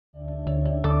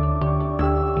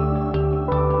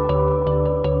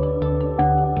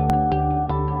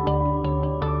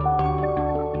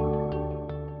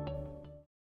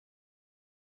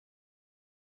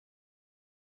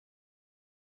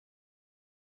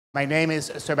My name is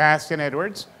Sebastian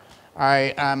Edwards.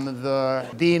 I am the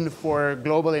Dean for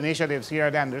Global Initiatives here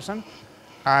at Anderson.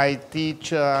 I teach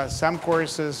some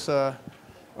courses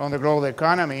on the global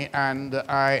economy, and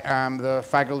I am the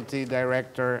faculty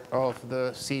director of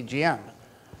the CGM,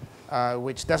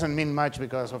 which doesn't mean much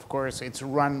because, of course, it's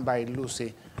run by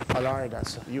Lucy Allard,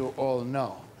 as you all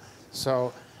know.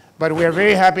 But we are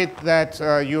very happy that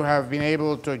you have been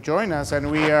able to join us, and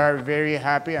we are very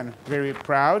happy and very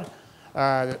proud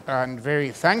and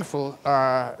very thankful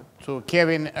to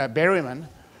Kevin Berryman,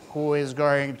 who is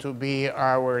going to be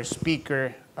our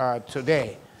speaker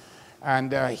today.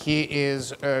 And he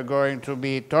is going to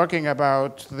be talking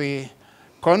about the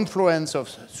confluence of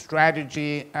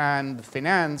strategy and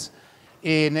finance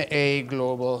in a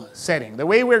global setting. The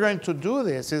way we're going to do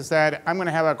this is that I'm going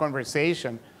to have a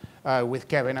conversation with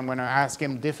Kevin. I'm going to ask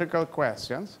him difficult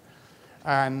questions,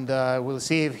 and we'll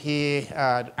see if he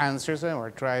answers them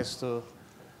or tries to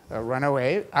run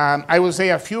away. I will say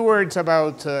a few words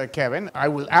about Kevin. I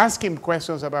will ask him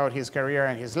questions about his career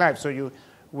and his life, so you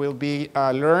will be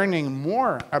learning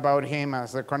more about him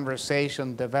as the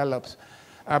conversation develops.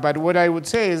 But what I would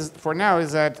say is, for now,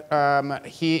 is that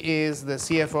he is the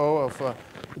CFO of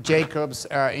Jacobs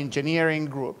Engineering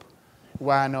Group,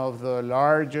 one of the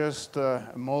largest,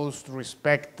 most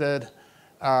respected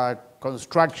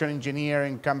construction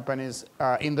engineering companies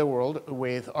in the world,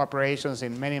 with operations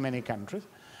in many, many countries.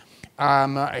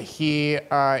 He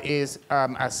is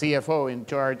a CFO in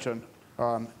charge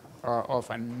of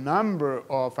a number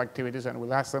of activities, and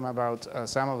we'll ask them about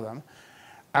some of them.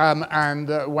 And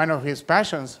one of his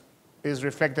passions is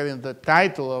reflected in the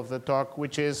title of the talk,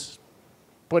 which is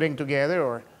putting together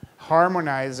or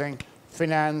harmonizing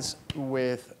finance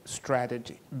with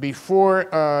strategy. Before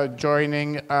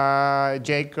joining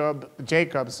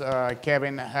Jacobs,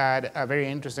 Kevin had a very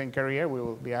interesting career. We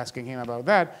will be asking him about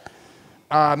that.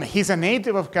 He's a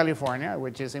native of California,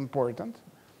 which is important.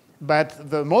 But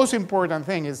the most important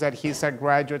thing is that he's a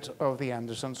graduate of the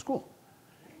Anderson School.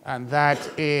 And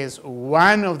that is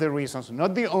one of the reasons,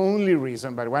 not the only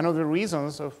reason, but one of the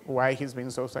reasons of why he's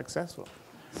been so successful.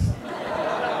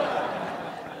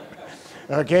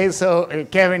 Okay, so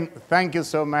Kevin, thank you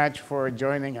so much for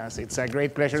joining us. It's a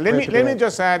great pleasure. Let me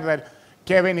just add that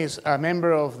Kevin is a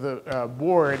member of the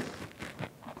board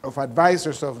of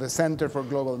advisors of the Center for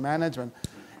Global Management,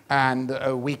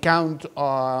 and we count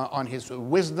on his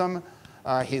wisdom,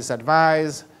 his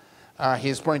advice,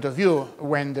 his point of view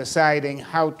when deciding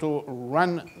how to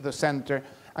run the center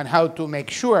and how to make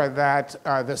sure that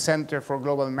the Center for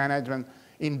Global Management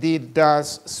indeed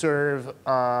does serve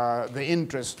the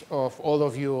interest of all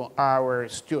of you, our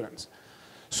students.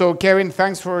 So Kevin,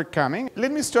 thanks for coming.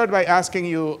 Let me start by asking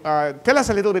you, tell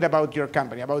us a little bit about your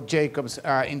company, about Jacobs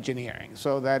Engineering,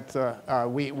 so that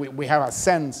we have a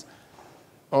sense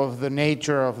of the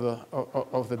nature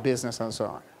of the business and so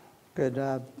on.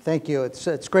 Good. Thank you.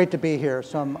 It's great to be here.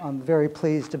 So I'm very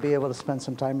pleased to be able to spend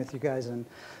some time with you guys and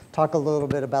talk a little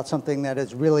bit about something that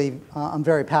is really I'm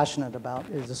very passionate about,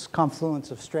 is this confluence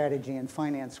of strategy and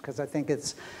finance, because I think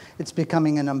it's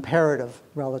becoming an imperative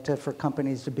relative for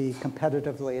companies to be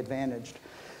competitively advantaged.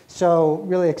 So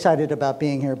really excited about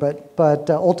being here. But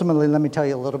ultimately, let me tell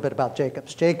you a little bit about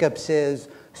Jacobs. Jacobs is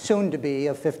soon to be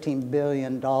a $15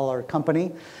 billion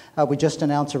company. We just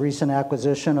announced a recent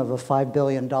acquisition of a $5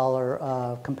 billion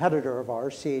competitor of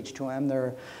ours, CH2M.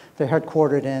 They're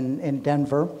headquartered in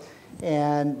Denver.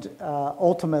 And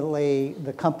ultimately,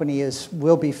 the company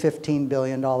will be $15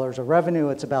 billion of revenue.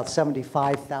 It's about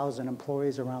 75,000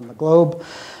 employees around the globe.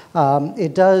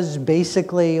 It does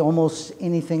basically almost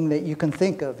anything that you can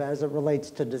think of as it relates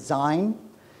to design,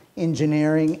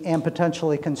 engineering, and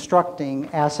potentially constructing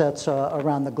assets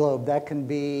around the globe. That can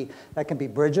be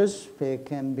bridges, it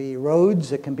can be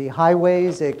roads, it can be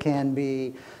highways, it can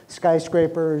be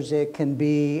skyscrapers, it can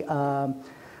be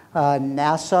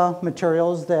NASA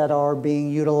materials that are being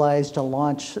utilized to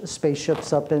launch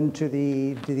spaceships up into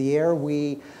the air.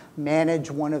 We manage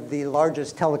one of the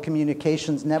largest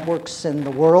telecommunications networks in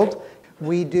the world.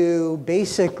 We do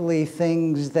basically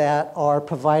things that are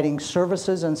providing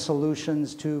services and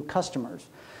solutions to customers.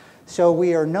 So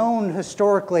we are known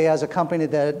historically as a company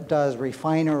that does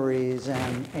refineries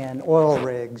and oil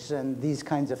rigs and these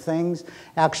kinds of things.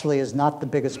 Actually is not the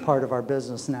biggest part of our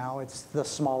business now. It's the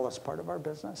smallest part of our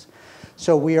business.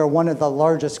 So we are one of the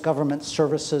largest government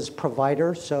services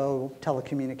providers, so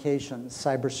telecommunications,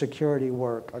 cybersecurity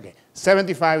work. Okay,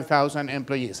 75,000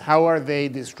 employees. How are they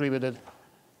distributed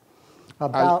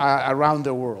around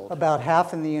the world? About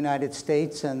half in the United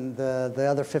States and the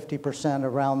other 50%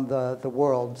 around the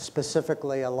world,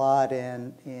 specifically a lot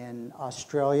in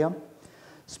Australia,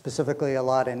 specifically a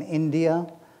lot in India,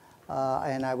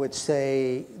 And I would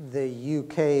say the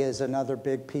UK is another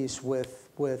big piece with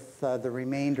the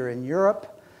remainder in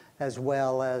Europe, as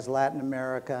well as Latin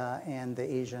America and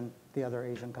the other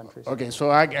Asian countries. Okay,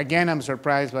 so again, I'm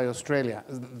surprised by Australia.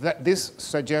 This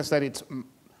suggests that it's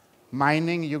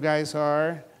mining. You guys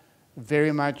are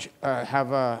very much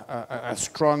have a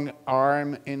strong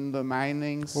arm in the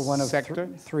mining sector. We're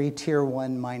one of three tier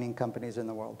 1 mining companies in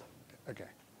the world. Okay,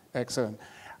 excellent.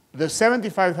 The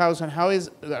 75,000, how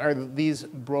are these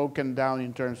broken down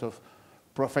in terms of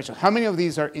professionals? How many of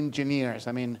these are engineers?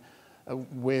 I mean,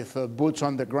 with boots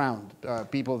on the ground,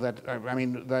 people that,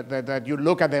 that you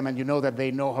look at them and you know that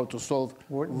they know how to solve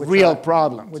real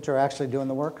problems. Which are actually doing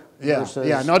the work? Yeah,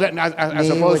 yeah, not as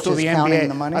opposed to the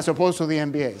MBA, as opposed to the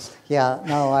MBAs. Yeah,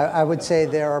 no, I would say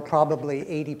there are probably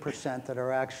 80% that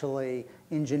are actually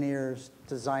engineers,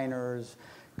 designers,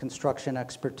 construction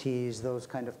expertise, those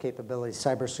kind of capabilities,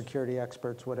 cybersecurity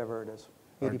experts, whatever it is,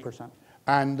 80%. Okay.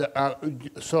 And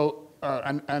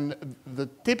and the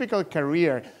typical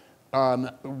career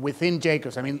within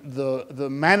Jacobs, I mean, the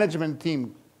management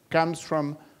team comes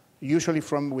usually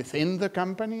from within the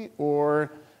company,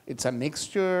 or it's a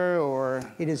mixture, or?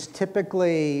 It is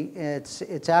typically,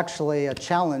 it's actually a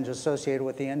challenge associated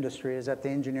with the industry, is that the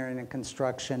engineering and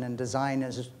construction and design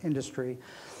industry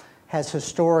has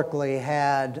historically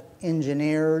had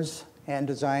engineers and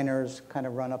designers kind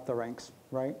of run up the ranks,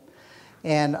 right?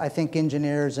 And I think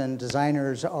engineers and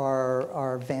designers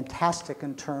are fantastic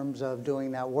in terms of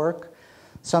doing that work.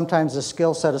 Sometimes the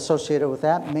skill set associated with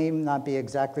that may not be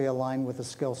exactly aligned with the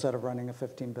skill set of running a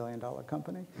 $15 billion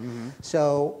company. Mm-hmm.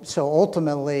 So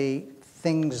ultimately,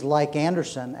 things like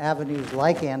Anderson, avenues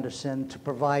like Anderson, to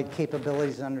provide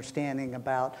capabilities and understanding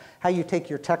about how you take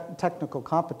your technical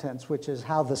competence, which is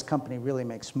how this company really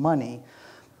makes money,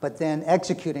 but then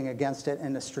executing against it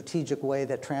in a strategic way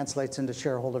that translates into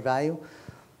shareholder value.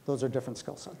 Those are different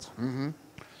skill sets. Mm-hmm.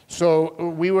 So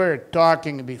we were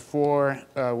talking before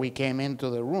we came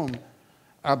into the room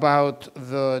about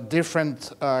the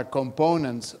different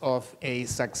components of a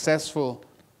successful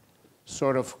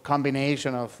sort of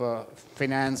combination of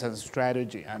finance and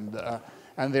strategy,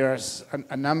 and there's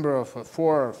a number of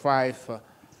 4 or 5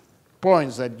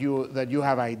 points that you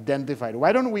have identified.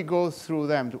 Why don't we go through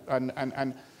them,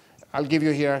 and I'll give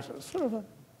you here sort of a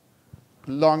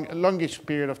longish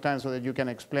period of time so that you can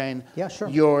explain, yeah, sure,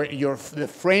 the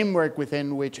framework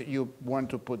within which you want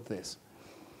to put this.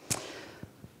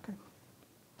 Okay.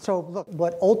 So look,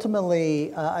 what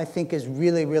ultimately I think is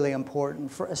really, really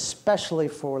important, especially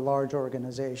for a large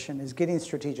organization, is getting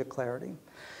strategic clarity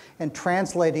and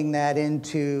translating that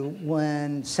into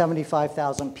when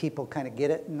 75,000 people kind of get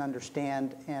it and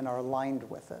understand and are aligned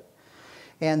with it.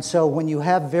 And so when you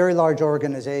have very large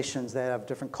organizations that have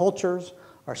different cultures,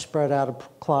 are spread out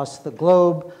across the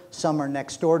globe, some are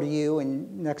next door to you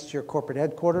and next to your corporate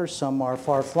headquarters, some are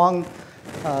far-flung,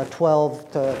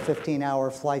 12 to 15-hour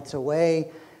flights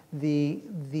away.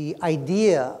 The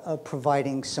idea of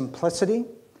providing simplicity,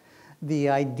 the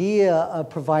idea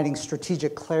of providing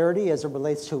strategic clarity as it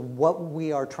relates to what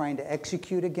we are trying to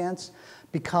execute against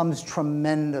becomes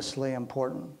tremendously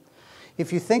important.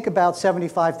 If you think about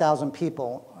 75,000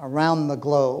 people around the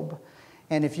globe,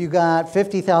 and if you got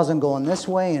 50,000 going this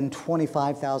way and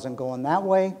 25,000 going that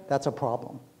way, that's a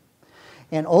problem.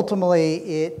 And ultimately,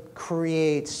 it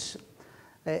creates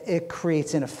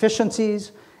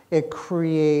inefficiencies, it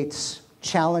creates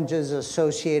challenges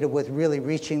associated with really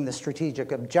reaching the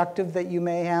strategic objective that you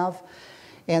may have.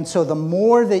 And so the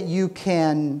more that you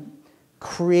can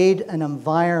create an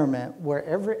environment where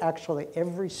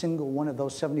every single one of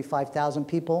those 75,000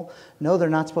 people know they're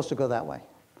not supposed to go that way.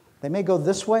 They may go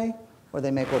this way, or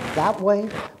they may go that way,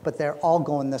 but they're all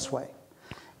going this way.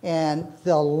 And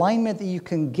the alignment that you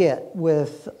can get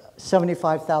with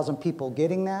 75,000 people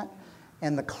getting that,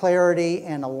 and the clarity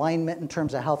and alignment in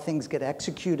terms of how things get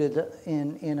executed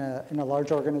in a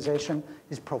large organization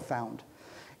is profound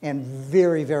and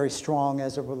very, very strong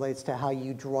as it relates to how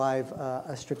you drive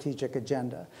a strategic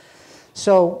agenda.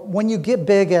 So when you get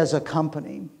big as a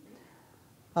company,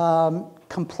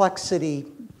 complexity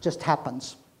just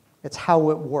happens. It's how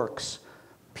it works.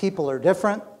 People are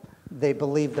different. They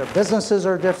believe their businesses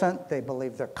are different. They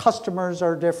believe their customers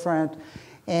are different.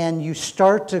 And you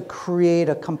start to create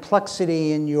a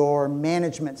complexity in your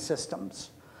management systems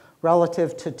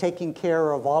relative to taking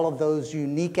care of all of those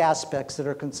unique aspects that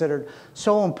are considered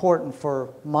so important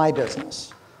for my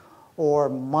business or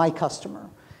my customer.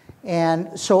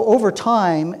 And so over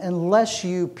time, unless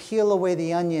you peel away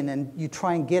the onion and you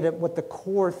try and get at what the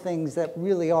core things that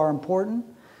really are important,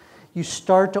 you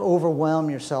start to overwhelm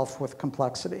yourself with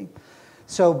complexity.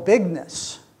 So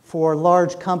bigness, for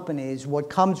large companies, what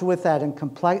comes with that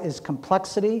is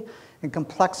complexity, and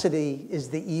complexity is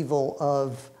the evil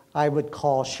of, I would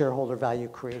call, shareholder value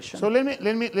creation. So let me,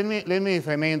 if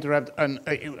I may interrupt, and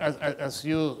as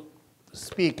you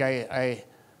speak, I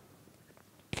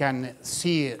can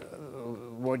see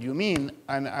what you mean,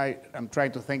 and I'm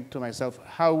trying to think to myself,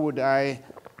 how would I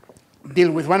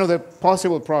deal with one of the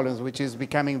possible problems, which is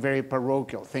becoming very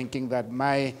parochial, thinking that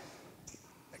my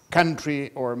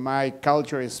country or my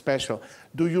culture is special.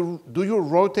 Do you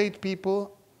rotate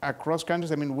people across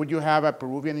countries? I mean, would you have a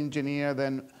Peruvian engineer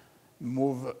then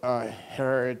move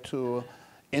her to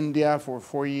India for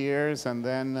 4 years, and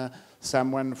then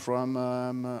someone from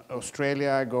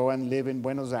Australia go and live in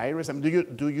Buenos Aires? I mean,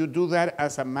 do you do that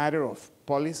as a matter of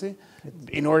policy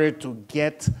in order to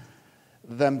get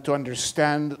them to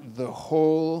understand the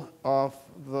whole of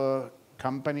the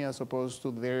company as opposed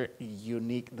to their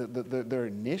unique, their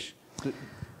niche?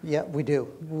 Yeah, we do.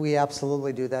 We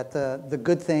absolutely do that. The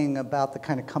good thing about the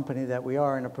kind of company that we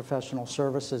are in a professional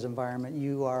services environment,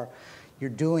 you're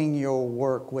doing your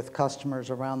work with customers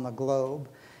around the globe,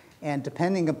 and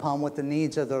depending upon what the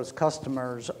needs of those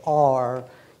customers are,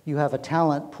 you have a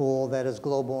talent pool that is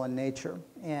global in nature.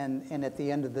 And at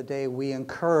the end of the day, we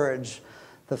encourage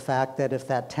the fact that if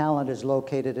that talent is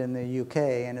located in the UK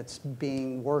and it's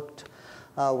being worked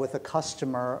with a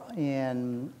customer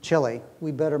in Chile,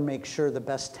 we better make sure the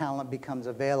best talent becomes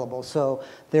available. So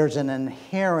there's an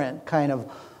inherent kind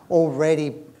of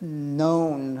already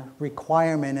known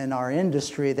requirement in our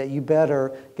industry that you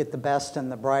better get the best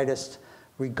and the brightest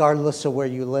regardless of where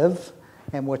you live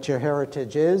and what your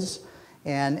heritage is,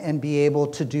 and be able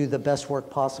to do the best work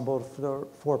possible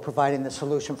for providing the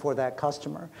solution for that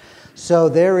customer. So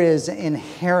there is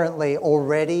inherently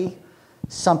already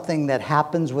something that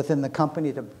happens within the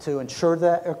company to ensure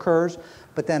that occurs,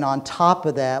 but then on top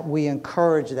of that, we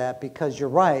encourage that, because you're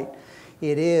right,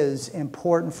 it is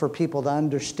important for people to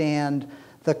understand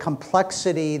the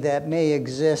complexity that may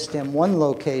exist in one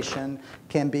location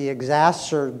can be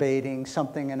exacerbating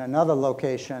something in another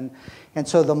location. And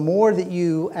so the more that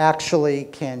you actually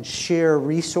can share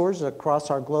resources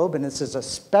across our globe, and this is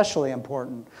especially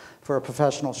important for a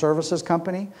professional services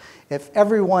company, if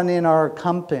everyone in our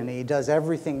company does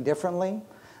everything differently,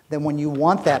 then when you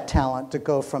want that talent to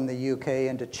go from the UK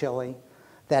into Chile,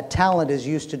 that talent is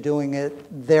used to doing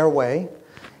it their way.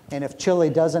 And if Chile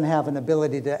doesn't have an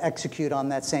ability to execute on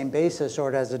that same basis, or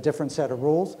it has a different set of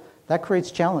rules, that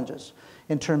creates challenges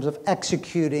in terms of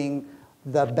executing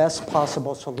the best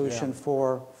possible solution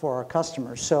for our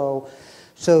customers. So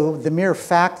the mere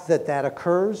fact that that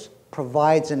occurs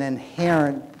provides an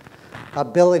inherent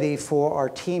ability for our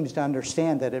teams to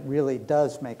understand that it really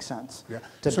does make sense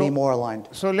to be more aligned.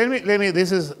 So let me.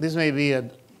 This may be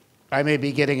I may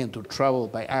be getting into trouble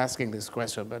by asking this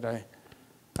question, but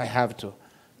I have to.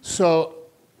 So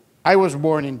I was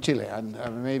born in Chile,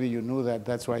 and maybe you knew that.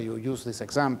 That's why you use this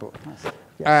example. Yes.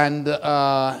 And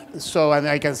so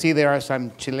I can see there are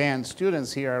some Chilean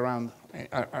students here around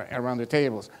the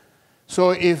tables.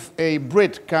 So if a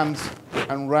Brit comes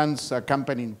and runs a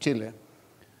company in Chile,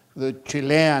 the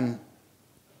Chilean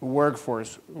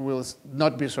workforce will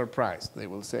not be surprised. They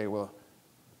will say, well,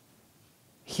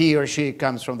 he or she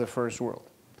comes from the first world.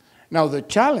 Now, the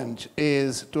challenge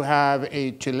is to have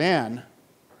a Chilean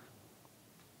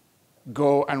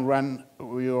go and run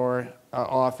your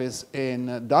office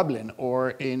in Dublin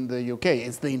or in the UK.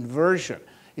 It's the inversion.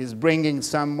 It's bringing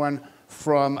someone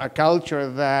from a culture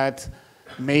that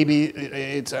maybe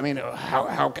it's, I mean,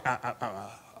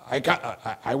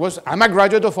 I'm a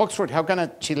graduate of Oxford. How can a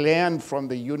Chilean from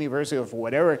the University of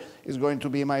whatever is going to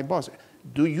be my boss?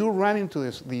 Do you run into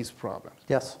these problems?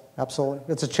 Yes, absolutely.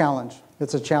 It's a challenge.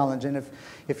 It's a challenge. And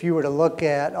if you were to look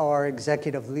at our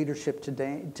executive leadership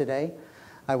today,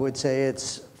 I would say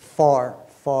it's far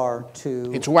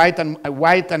too... It's white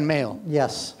and male.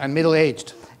 Yes. And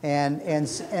middle-aged. And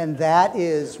that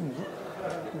is,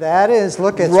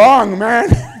 look, it's... Wrong, man!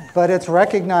 But it's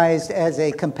recognized as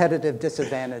a competitive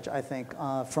disadvantage, I think,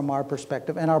 from our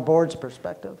perspective and our board's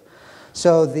perspective.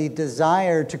 So the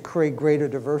desire to create greater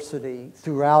diversity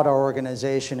throughout our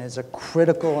organization is a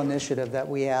critical initiative that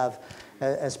we have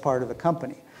as part of the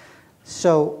company.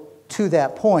 So to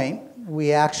that point,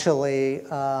 we actually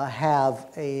have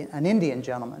an Indian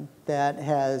gentleman that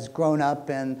has grown up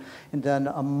and done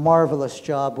a marvelous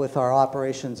job with our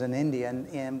operations in India,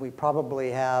 and we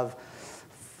probably have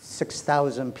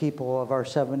 6,000 people of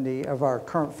our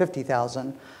current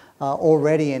 50,000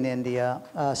 already in India.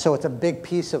 So it's a big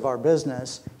piece of our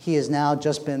business. He has now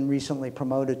just been recently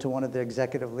promoted to one of the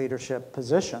executive leadership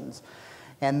positions.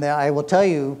 And I will tell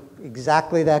you,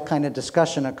 exactly that kind of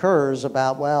discussion occurs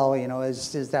about, well, you know,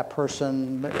 is that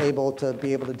person able to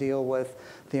deal with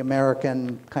the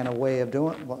American kind of way of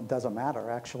doing it? Well, it doesn't matter,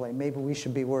 actually. Maybe we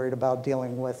should be worried about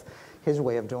dealing with his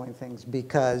way of doing things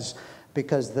because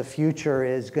the future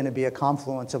is going to be a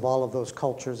confluence of all of those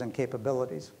cultures and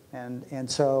capabilities. And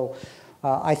so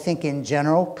I think in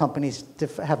general, companies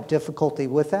have difficulty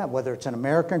with that, whether it's an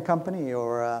American company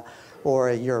or a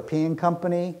European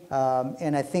company.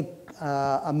 And I think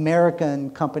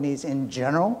American companies in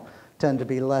general tend to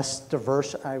be less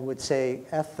diverse, I would say,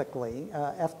 ethnically,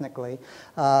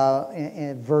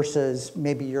 versus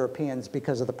maybe Europeans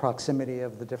because of the proximity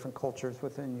of the different cultures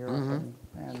within Europe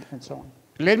and so on.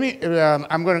 Let me,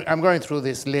 I'm going through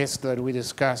this list that we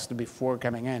discussed before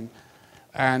coming in,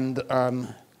 and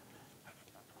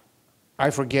I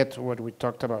forget what we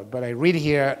talked about, but I read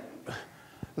here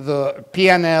the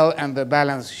P&L and the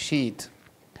balance sheet.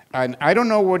 And I don't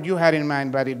know what you had in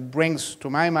mind, but it brings to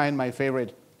my mind my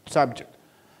favorite subject,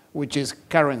 which is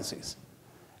currencies.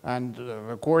 And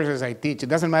the courses I teach, it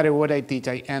doesn't matter what I teach,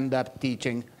 I end up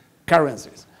teaching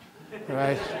currencies,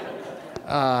 right?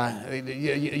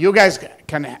 You guys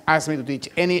can ask me to teach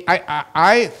any,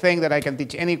 I think that I can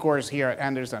teach any course here at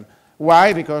Anderson.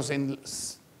 Why? Because in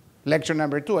lecture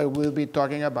number 2, I will be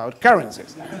talking about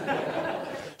currencies.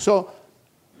 So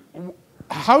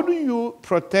how do you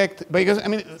protect, because I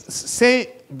mean,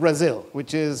 say Brazil,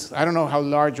 which is, I don't know how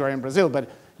large you are in Brazil, but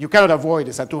you cannot avoid,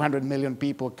 it's a 200 million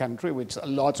people country with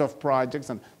lots of projects,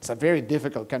 and it's a very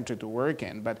difficult country to work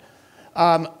in. But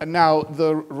now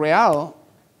the real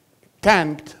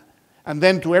tanked, and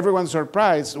then to everyone's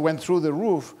surprise, went through the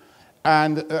roof.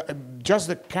 And just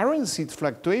the currency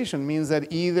fluctuation means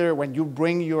that either when you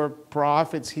bring your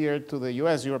profits here to the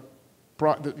US, your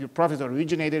profits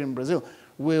originated in Brazil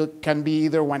can be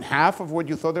either 1/2 of what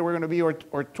you thought they were going to be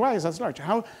or twice as large.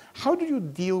 How do you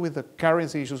deal with the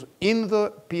currency issues in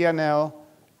the P&L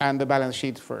and the balance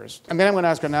sheet first? And then I'm going to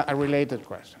ask a related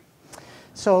question.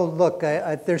 So look,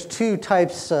 there's 2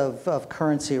 types of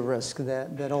currency risk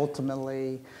that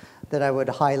ultimately that I would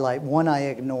highlight. One I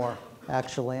ignore,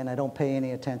 actually, and I don't pay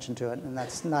any attention to it, and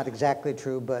that's not exactly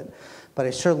true, but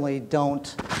I certainly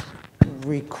don't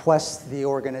request the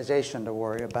organization to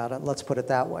worry about it. Let's put it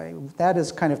that way. That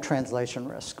is kind of translation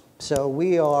risk. So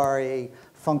we are a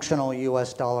functional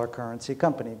US dollar currency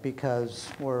company because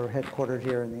we're headquartered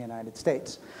here in the United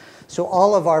States. So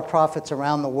all of our profits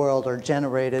around the world are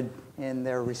generated in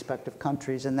their respective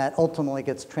countries, and that ultimately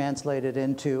gets translated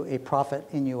into a profit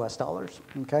in US dollars,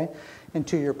 okay? And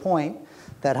to your point,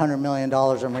 that $100 million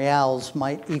in reals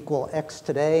might equal X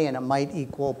today, and it might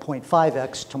equal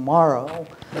 0.5X tomorrow.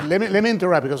 But let me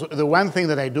interrupt, because the one thing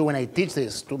that I do when I teach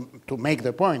this to make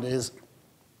the point is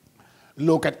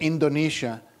look at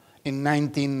Indonesia in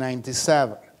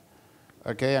 1997.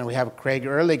 Okay, and we have Craig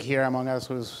Ehrlich here among us,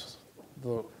 who's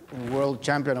the world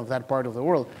champion of that part of the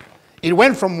world. It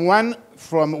went from 1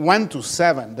 to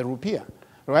 7, the rupiah.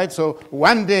 Right? So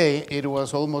one day it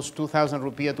was almost 2,000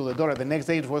 rupiah to the dollar. The next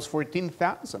day it was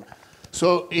 14,000.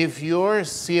 So if your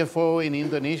CFO in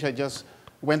Indonesia just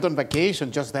went on vacation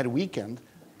just that weekend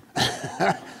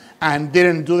and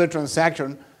didn't do the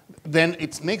transaction, then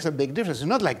it makes a big difference. It's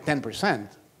not like 10%.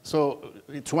 So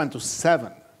it's 1 to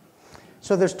 7.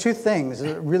 So there's 2 things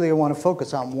that really I want to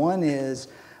focus on. One is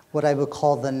what I would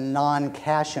call the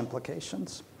non-cash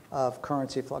implications of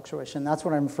currency fluctuation. That's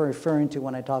what I'm referring to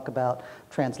when I talk about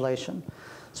translation.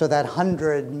 So that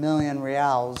 100 million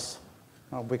reals,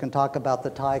 well, we can talk about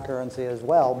the Thai currency as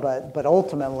well, but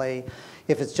ultimately,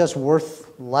 if it's just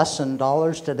worth less than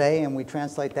dollars today and we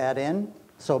translate that in,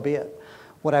 so be it.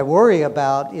 What I worry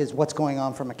about is what's going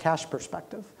on from a cash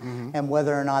perspective and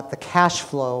whether or not the cash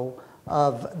flow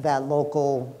of that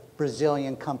local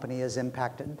Brazilian company is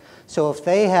impacted. So if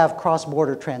they have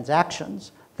cross-border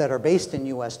transactions that are based in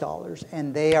US dollars,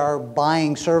 and they are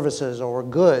buying services or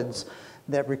goods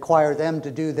that require them to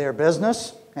do their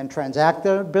business and transact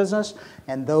their business,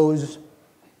 and those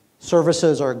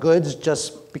services or goods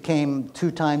just became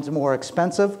 2 times more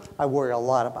expensive, I worry a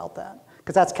lot about that,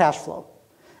 because that's cash flow.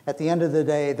 At the end of the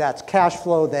day, that's cash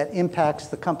flow that impacts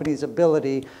the company's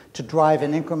ability to drive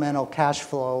an incremental cash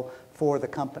flow for the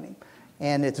company.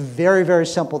 And it's very, very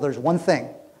simple. There's one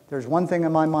thing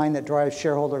in my mind that drives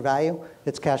shareholder value.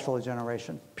 It's cash flow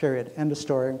generation, period. End of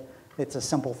story. It's a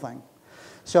simple thing.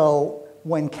 So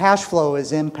when cash flow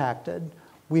is impacted,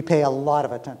 we pay a lot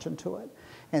of attention to it.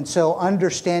 And so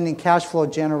understanding cash flow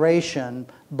generation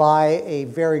by a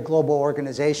very global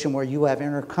organization where you have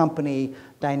intercompany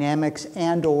dynamics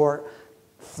and or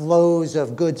flows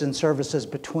of goods and services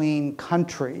between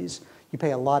countries, you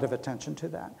pay a lot of attention to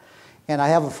that. And I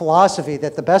have a philosophy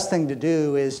that the best thing to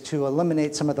do is to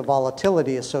eliminate some of the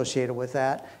volatility associated with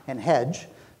that and hedge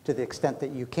to the extent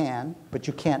that you can, but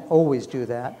you can't always do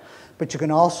that. But you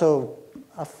can also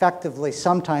effectively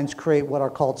sometimes create what are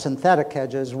called synthetic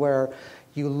hedges, where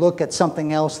you look at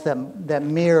something else that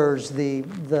mirrors the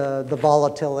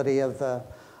volatility of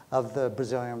the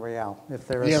Brazilian real, if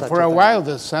there is such a thing. For a while,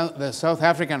 the South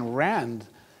African rand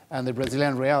and the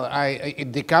Brazilian real,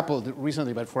 it decoupled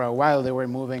recently, but for a while they were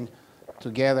moving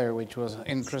together, which was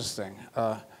interesting.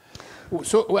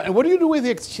 So what do you do with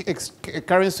the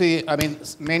currency? I mean,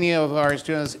 many of our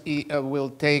students will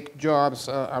take jobs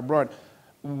abroad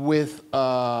with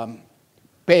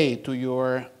pay to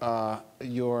your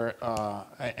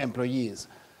employees.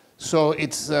 So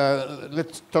it's,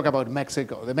 let's talk about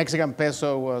Mexico. The Mexican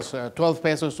peso was 12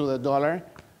 pesos to the dollar,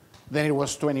 then it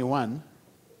was 21.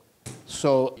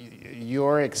 So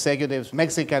your executives,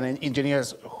 Mexican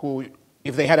engineers who,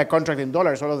 if they had a contract in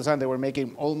dollars, all of a sudden they were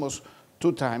making almost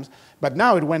 2 times. But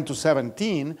now it went to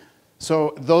 17.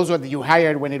 So those that you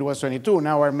hired when it was 22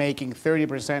 now are making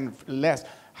 30% less.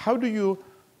 How do you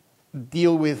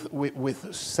deal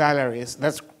with salaries?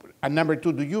 That's number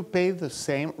 2. Do you pay the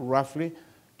same, roughly,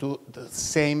 to the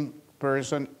same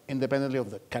person independently of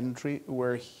the country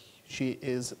where she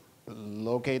is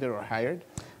located or hired?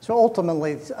 So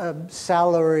ultimately,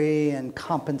 salary and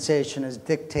compensation is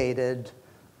dictated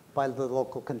by the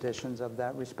local conditions of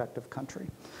that respective country,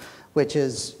 which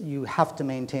is you have to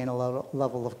maintain a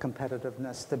level of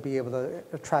competitiveness to be able to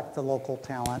attract the local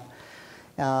talent,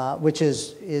 which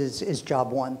is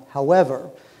job one. However,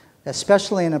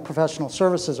 especially in a professional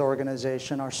services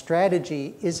organization, our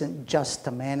strategy isn't just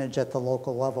to manage at the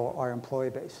local level our employee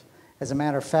base. As a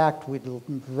matter of fact, we'd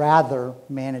rather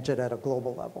manage it at a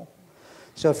global level.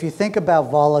 So if you think about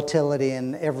volatility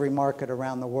in every market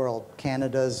around the world,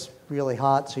 Canada's really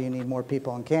hot, so you need more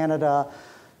people in Canada.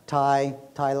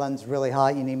 Thailand's really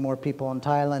hot, you need more people in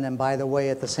Thailand. And by the way,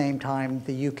 at the same time,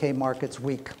 the UK market's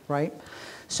weak, right?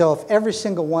 So if every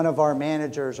single one of our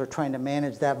managers are trying to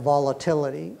manage that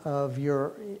volatility of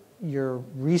your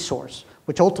resource,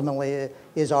 which ultimately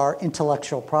is our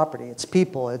intellectual property, it's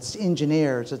people, it's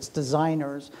engineers, it's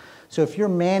designers. So if you're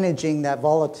managing that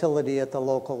volatility at the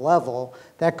local level,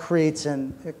 that creates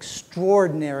an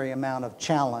extraordinary amount of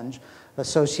challenge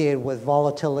associated with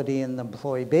volatility in the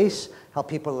employee base, how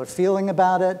people are feeling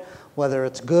about it, whether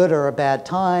it's good or a bad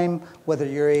time, whether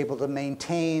you're able to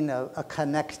maintain a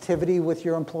connectivity with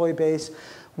your employee base,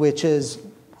 which is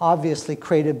obviously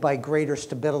created by greater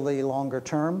stability longer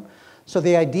term. So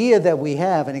the idea that we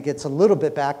have, and it gets a little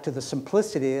bit back to the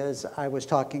simplicity as I was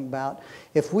talking about,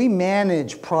 if we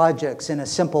manage projects in a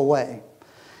simple way,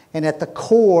 and at the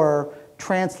core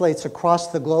translates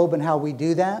across the globe and how we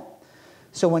do that.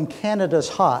 So when Canada's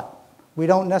hot, we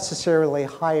don't necessarily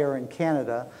hire in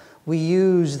Canada. We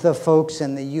use the folks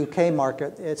in the UK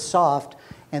market, it's soft,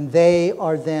 and they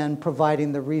are then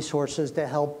providing the resources to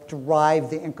help drive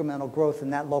the incremental growth in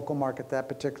that local market at that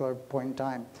particular point in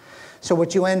time. So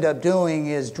what you end up doing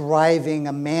is driving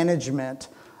a management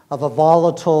of a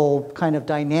volatile kind of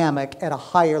dynamic at a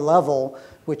higher level,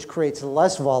 which creates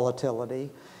less volatility.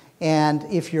 And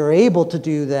if you're able to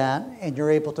do that and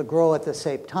you're able to grow at the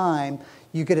same time,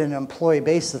 you get an employee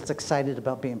base that's excited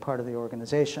about being part of the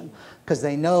organization because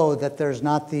they know that there's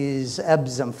not these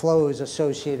ebbs and flows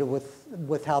associated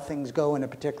with how things go in a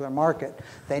particular market.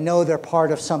 They know they're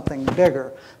part of something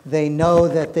bigger. They know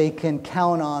that they can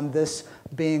count on this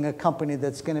being a company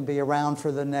that's going to be around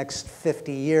for the next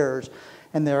 50 years.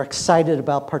 And they're excited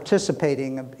about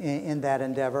participating in that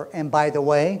endeavor. And by the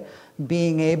way,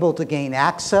 being able to gain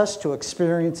access to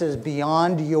experiences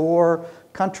beyond your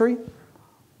country,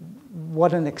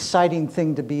 what an exciting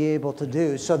thing to be able to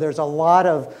do. So there's a lot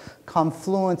of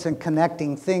confluence and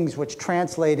connecting things which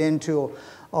translate into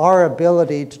our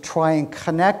ability to try and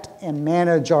connect and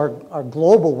manage our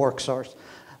global workforce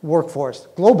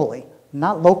globally,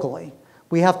 not locally.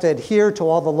 We have to adhere to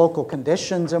all the local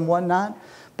conditions and whatnot,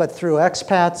 but through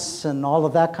expats and all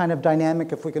of that kind of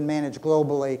dynamic, if we can manage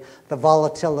globally, the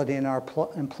volatility in our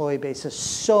employee base is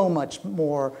so much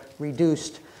more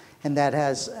reduced, and that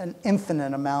has an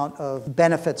infinite amount of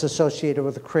benefits associated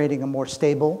with creating a more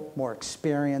stable, more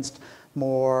experienced,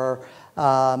 more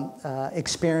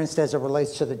experienced as it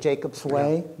relates to the Jacobs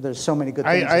way. Yeah. There's so many good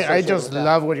things associated I just with that.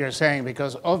 love what you're saying,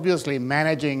 because obviously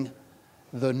managing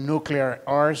the nuclear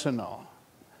arsenal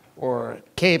or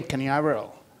Cape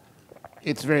Canaveral,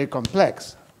 it's very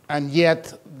complex. And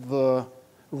yet the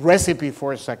recipe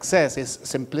for success is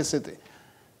simplicity.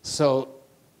 So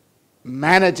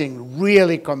managing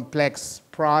really complex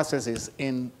processes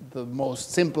in the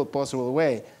most simple possible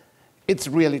way, it's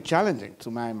really challenging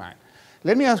to my mind.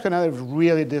 Let me ask another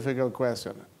really difficult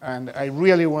question, and I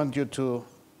really want you to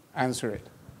answer it.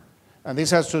 And this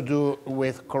has to do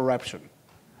with corruption.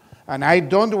 And I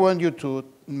don't want you to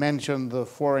mention the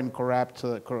Foreign Corrupt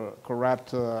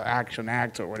Action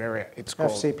Act or whatever it's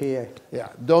called. FCPA. Yeah,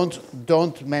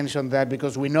 don't mention that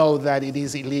because we know that it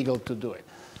is illegal to do it.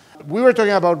 We were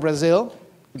talking about Brazil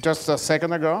just a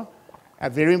second ago, a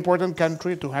very important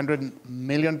country, 200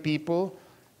 million people.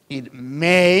 It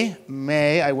may,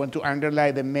 I want to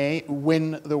underline the may,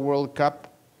 win the World Cup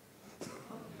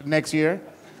next year.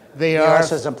 They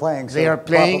are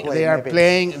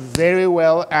playing very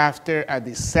well after a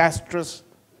disastrous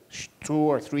 2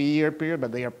 or 3 year period,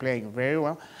 but they are playing very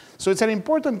well. So it's an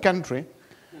important country,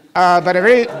 but a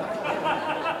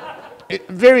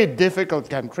very difficult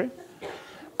country.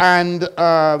 And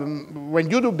when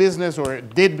you do business or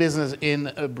did business in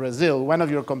Brazil, one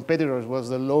of your competitors was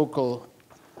the local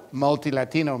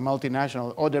multi-Latino,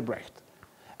 multinational Odebrecht.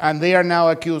 And they are now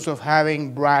accused of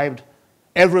having bribed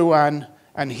everyone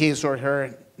and his or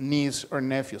her niece or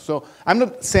nephew. So I'm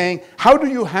not saying, how do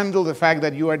you handle the fact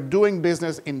that you are doing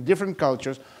business in different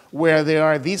cultures where there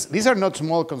are these are not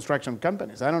small construction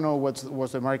companies. I don't know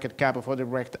what's the market cap of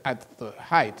Odebrecht at the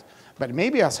height, but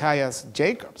maybe as high as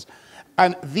Jacobs.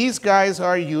 And these guys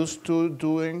are used to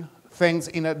doing things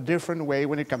in a different way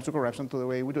when it comes to corruption to the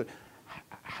way we do it.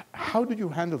 How do you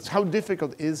handle this? How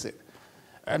difficult is it?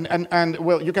 And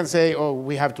well, you can say, oh,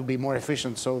 we have to be more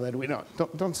efficient so that we know.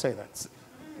 Don't say that.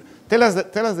 Tell us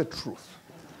the truth.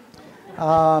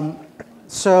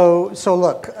 So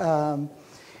look,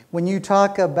 when you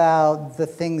talk about the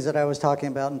things that I was talking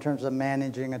about in terms of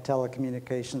managing a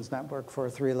telecommunications network for a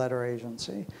 3-letter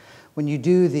agency, when you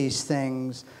do these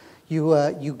things,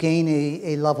 you gain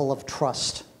a level of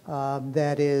trust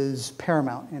that is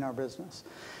paramount in our business.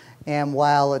 And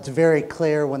while it's very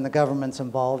clear when the government's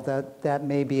involved that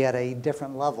may be at a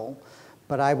different level,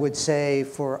 but I would say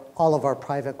for all of our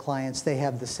private clients, they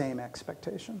have the same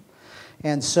expectation.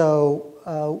 And so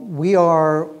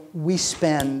we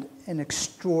spend an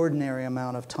extraordinary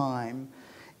amount of time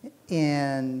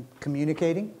in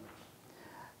communicating,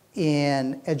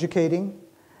 in educating,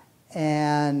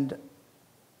 and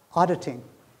auditing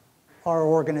our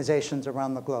organizations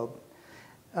around the globe.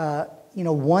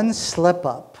 One slip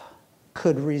up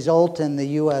could result in the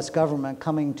U.S. government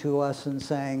coming to us and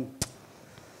saying,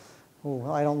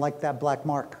 "Oh, I don't like that black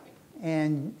mark,"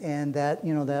 and that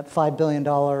that $5 billion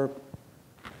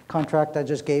contract I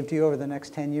just gave to you over the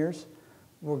next 10 years,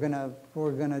 we're gonna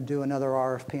do another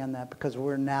RFP on that because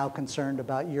we're now concerned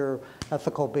about your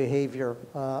ethical behavior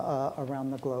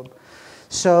around the globe.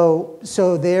 So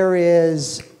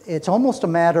it's almost a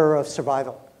matter of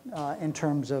survival in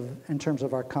terms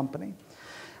of our company.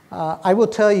 I will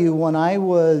tell you, when I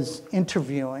was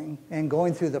interviewing and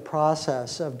going through the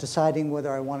process of deciding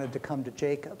whether I wanted to come to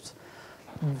Jacobs,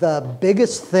 the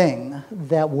biggest thing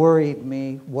that worried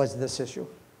me was this issue.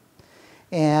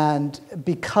 And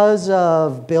because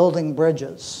of building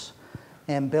bridges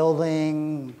and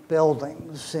building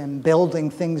buildings and building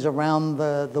things around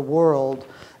the world,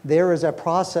 there is a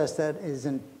process that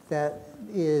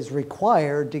is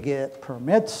required to get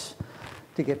permits,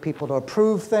 to get people to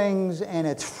approve things, and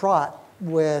it's fraught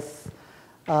with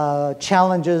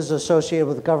challenges associated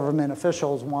with government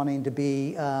officials wanting to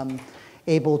be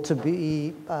able to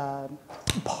be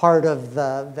part of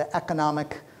the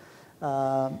economic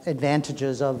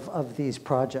advantages of these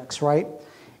projects, right?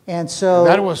 And so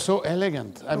that was so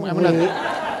elegant.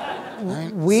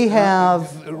 We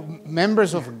have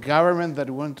members of government that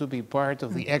want to be part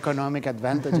of the economic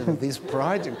advantages of this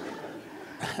project,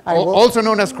 also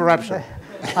known as corruption.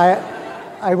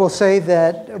 I will say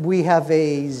that we have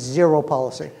a zero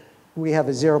policy. We have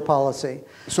a zero policy.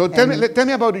 So tell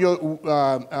me about your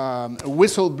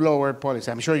whistleblower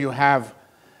policy. I'm sure you have.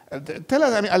 Tell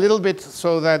us a little bit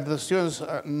so that the students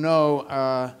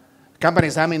know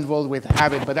companies I'm involved with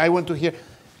have it, but I want to hear.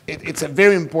 It's a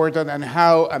very important, and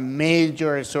how a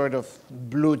major sort of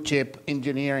blue chip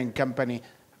engineering company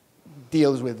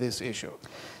deals with this issue.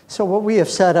 So what we have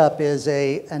set up is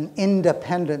an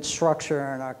independent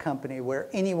structure in our company where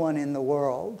anyone in the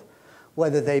world,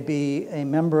 whether they be a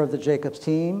member of the Jacobs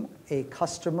team, a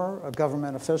customer, a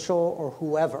government official, or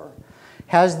whoever,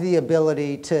 has the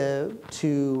ability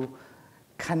to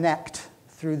connect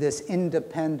through this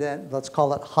independent, let's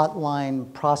call it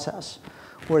hotline process,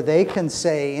 where they can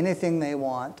say anything they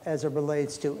want as it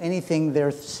relates to anything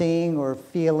they're seeing or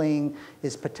feeling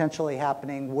is potentially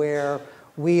happening where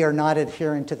we are not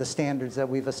adhering to the standards that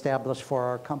we've established for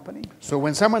our company. So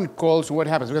when someone calls, what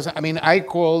happens? Because I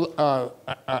call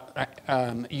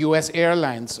U.S.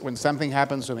 airlines when something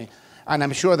happens to me, and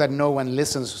I'm sure that no one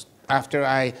listens after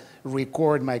I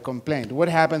record my complaint? What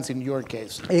happens in your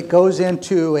case? It goes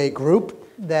into a group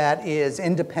that is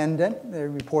independent. They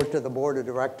report to the board of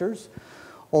directors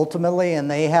ultimately,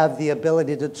 and they have the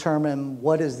ability to determine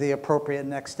what is the appropriate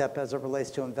next step as it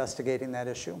relates to investigating that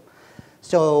issue.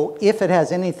 So if it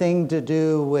has anything to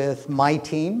do with my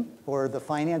team or the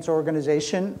finance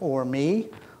organization or me,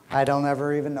 I don't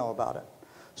ever even know about it.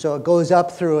 So it goes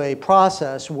up through a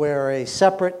process where a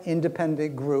separate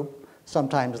independent group,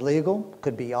 sometimes legal,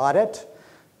 could be audit,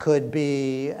 could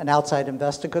be an outside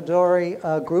investigatory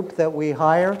group that we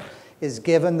hire, is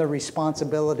given the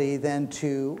responsibility then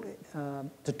to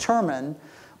determine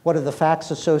what are the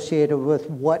facts associated with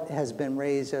what has been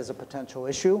raised as a potential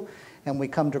issue, and we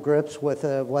come to grips with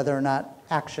whether or not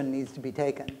action needs to be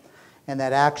taken. And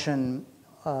that action,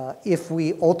 if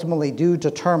we ultimately do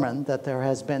determine that there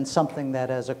has been something that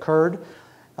has occurred,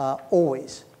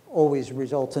 always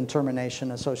results in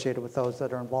termination associated with those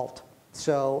that are involved.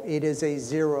 So it is a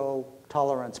zero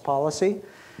tolerance policy,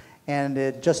 and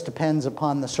it just depends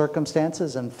upon the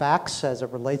circumstances and facts as it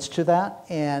relates to that.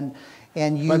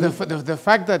 But the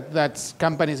fact that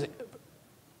companies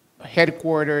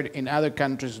headquartered in other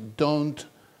countries don't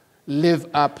live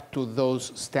up to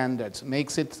those standards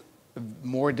makes it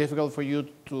more difficult for you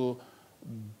to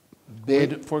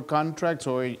bid for contracts,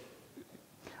 or?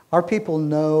 Our people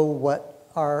know what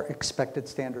our expected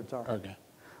standards are. Okay.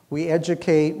 We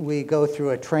educate, we go through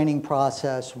a training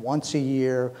process once a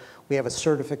year. We have a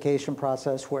certification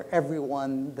process where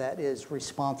everyone that is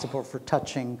responsible for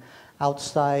touching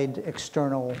outside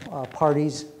external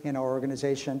parties in our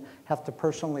organization have to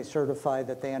personally certify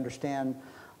that they understand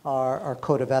our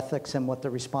code of ethics and what the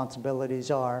responsibilities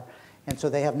are. And so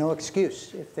they have no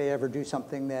excuse if they ever do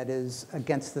something that is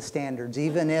against the standards,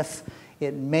 even if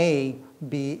it may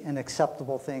be an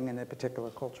acceptable thing in a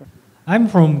particular culture. I'm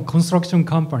from construction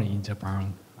company in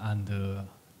Japan, and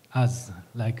as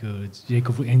like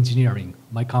Jacob Engineering,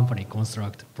 my company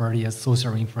construct various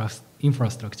social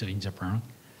infrastructure in Japan.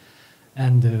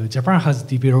 And Japan has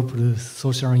developed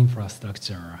social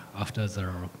infrastructure after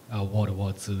the World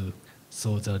War II,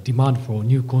 so the demand for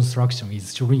new construction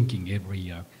is shrinking every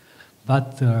year.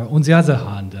 But on the other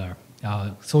hand,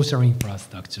 social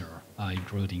infrastructure,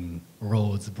 including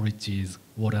roads, bridges,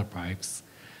 water pipes,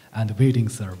 and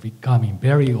buildings are becoming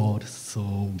very old,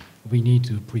 so we need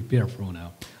to prepare for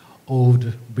now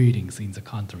old buildings in the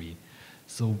country.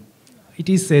 So it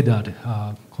is said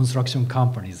that construction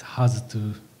companies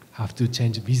have to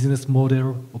change business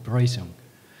model operation.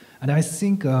 And I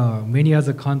think many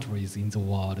other countries in the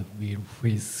world will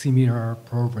face similar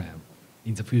problem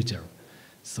in the future.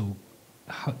 So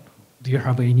do you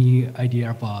have any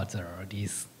idea about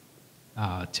this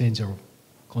change of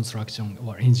construction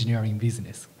or engineering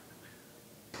business?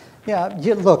 Yeah,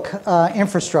 look,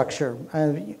 infrastructure.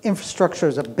 Infrastructure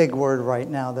is a big word right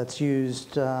now that's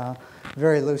used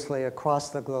very loosely across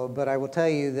the globe, but I will tell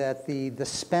you that the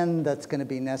spend that's going to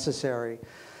be necessary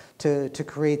to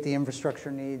create the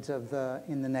infrastructure needs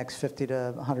in the next 50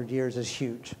 to 100 years is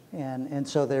huge. And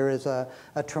so there is a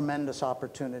tremendous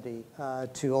opportunity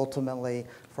to ultimately,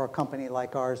 for a company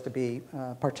like ours to be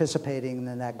participating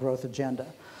in that growth agenda.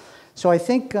 So I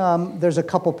think there's a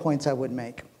couple points I would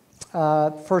make.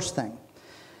 First thing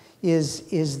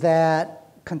is that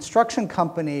construction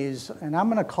companies, and I'm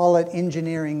going to call it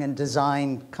engineering and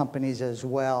design companies as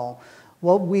well,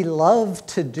 what we love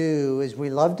to do is we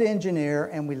love to engineer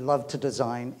and we love to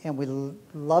design, and we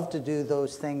love to do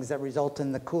those things that result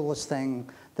in the coolest thing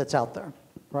that's out there,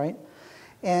 right?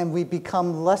 And we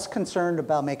become less concerned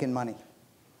about making money.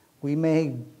 We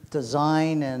may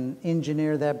design and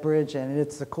engineer that bridge and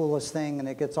it's the coolest thing and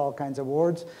it gets all kinds of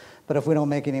awards, but if we don't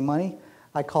make any money,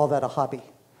 I call that a hobby.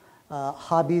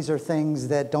 Hobbies are things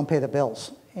that don't pay the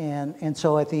bills. And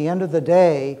so at the end of the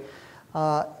day,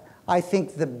 I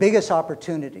think the biggest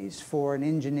opportunities for an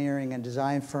engineering and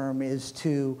design firm is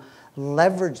to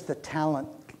leverage the talent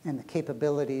and the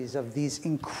capabilities of these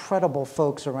incredible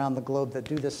folks around the globe that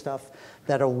do this stuff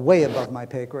that are way above my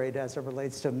pay grade as it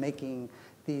relates to making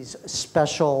these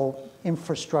special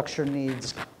infrastructure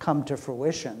needs come to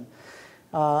fruition.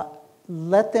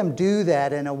 Let them do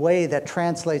that in a way that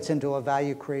translates into a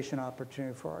value creation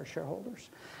opportunity for our shareholders.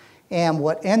 And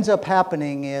what ends up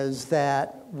happening is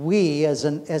that we, as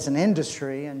an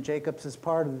industry, and Jacobs is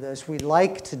part of this, we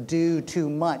like to do too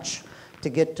much to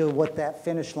get to what that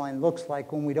finish line looks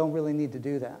like when we don't really need to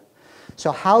do that.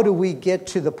 So how do we get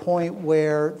to the point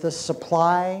where the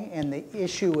supply and the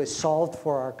issue is solved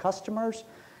for our customers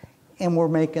and we're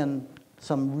making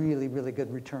some really, really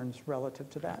good returns relative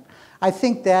to that. I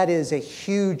think that is a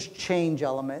huge change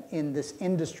element in this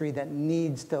industry that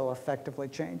needs to effectively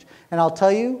change. And I'll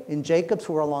tell you, in Jacobs,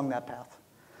 we're along that path.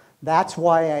 That's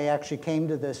why I actually came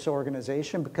to this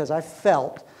organization, because I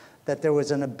felt that there was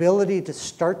an ability to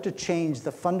start to change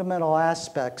the fundamental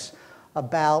aspects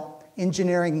about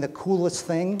engineering the coolest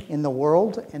thing in the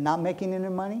world and not making any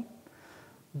money,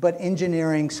 but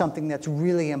engineering something that's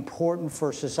really important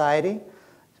for society,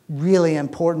 really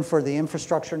important for the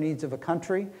infrastructure needs of a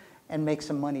country, and make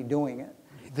some money doing it.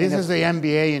 This is the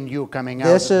MBA in you coming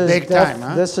out big time,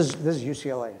 huh? This is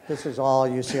UCLA. This is all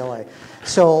UCLA.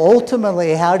 So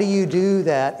ultimately, how do you do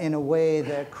that in a way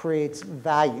that creates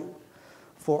value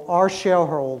for our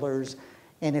shareholders?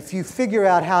 And if you figure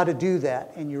out how to do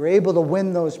that and you're able to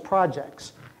win those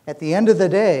projects, at the end of the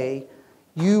day,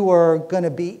 you are going to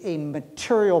be a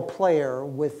material player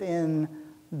within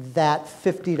that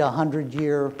 50 to 100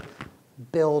 year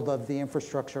build of the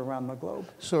infrastructure around the globe.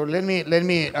 So let me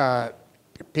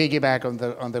piggyback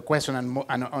on the question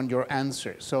and on your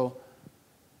answer. So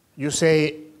you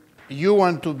say you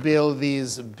want to build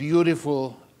this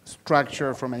beautiful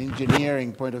structure from an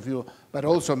engineering point of view, but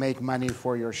also make money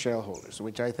for your shareholders,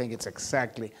 which I think it's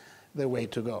exactly the way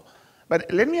to go.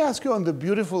 But let me ask you on the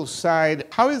beautiful side,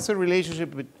 how is the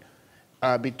relationship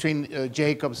between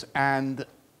Jacobs and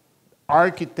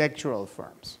architectural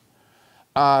firms?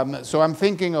 So I'm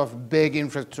thinking of big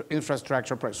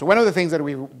infrastructure projects. So one of the things that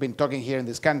we've been talking here in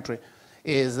this country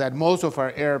is that most of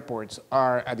our airports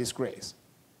are a disgrace.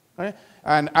 Right?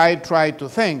 And I try to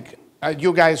think,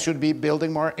 you guys should be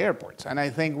building more airports. And I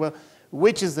think, well,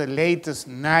 which is the latest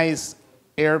nice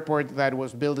airport that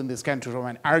was built in this country from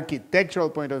an architectural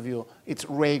point of view? It's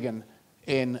Reagan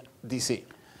in DC,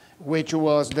 which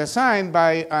was designed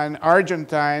by an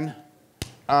Argentine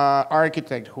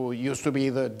architect who used to be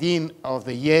the dean of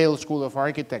the Yale School of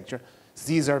Architecture,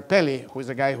 Cesar Pelli, who is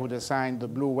the guy who designed the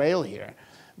Blue Whale here,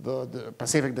 the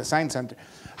Pacific Design Center.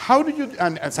 How do you,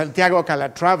 and Santiago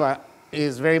Calatrava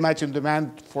is very much in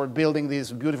demand for building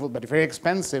these beautiful but very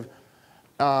expensive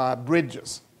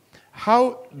bridges.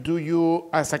 How do you,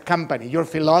 as a company, your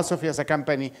philosophy as a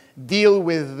company, deal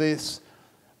with these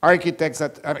architects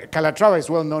that Calatrava is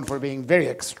well known for being very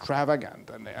extravagant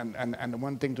and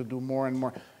wanting to do more and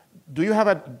more? Do you have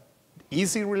an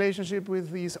easy relationship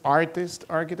with these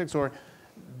architects, or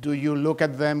do you look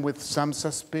at them with some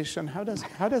suspicion? How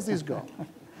does this go?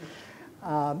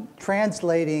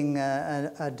 Translating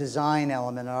a design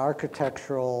element, an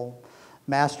architectural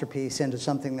masterpiece into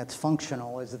something that's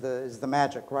functional is the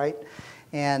magic, right?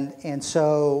 And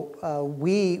so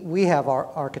we have our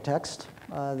architects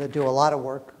that do a lot of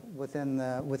work within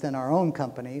our own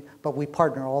company, but we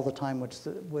partner all the time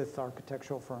with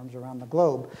architectural firms around the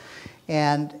globe.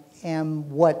 And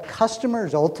what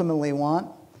customers ultimately want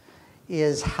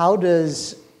is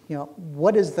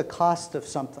what is the cost of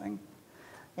something,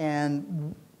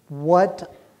 and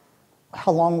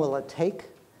how long will it take,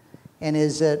 and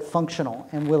is it functional,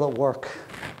 and will it work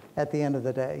at the end of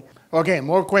the day? Okay,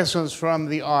 more questions from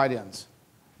the audience.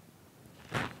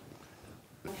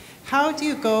 How do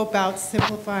you go about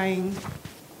simplifying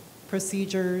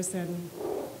procedures and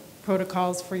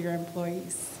protocols for your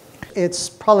employees? It's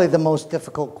probably the most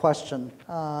difficult question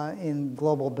in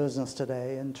global business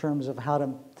today in terms of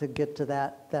how to get to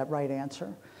that right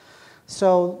answer.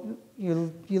 So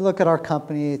you look at our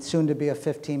company, it's soon to be a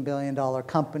 $15 billion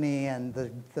company, and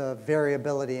the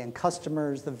variability in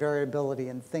customers, the variability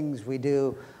in things we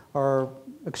do are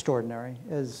extraordinary,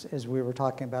 as we were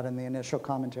talking about in the initial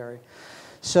commentary.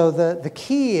 So the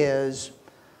key is,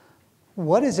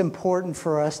 what is important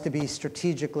for us to be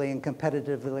strategically and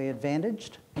competitively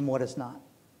advantaged, and what is not?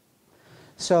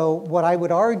 So what I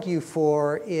would argue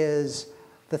for is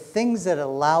the things that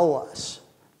allow us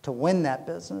to win that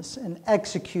business and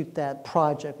execute that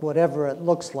project, whatever it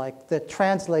looks like, that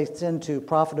translates into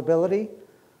profitability.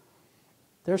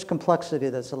 There's complexity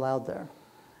that's allowed there.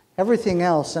 Everything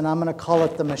else, and I'm going to call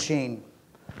it the machine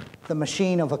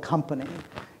of a company.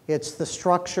 It's the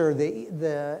structure,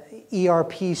 the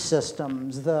ERP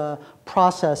systems, the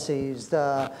processes,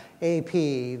 the AP,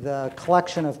 the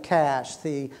collection of cash,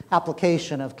 the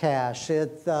application of cash.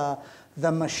 The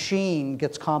machine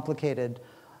gets complicated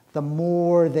the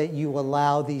more that you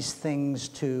allow these things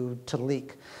to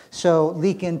leak. So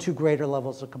leak into greater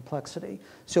levels of complexity.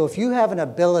 So if you have an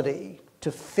ability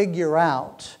to figure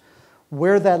out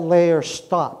where that layer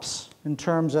stops in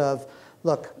terms of,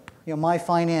 look, my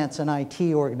finance and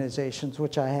IT organizations,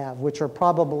 which I have, which are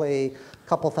probably a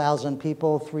couple thousand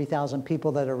people, 3,000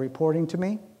 people that are reporting to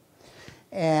me.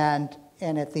 And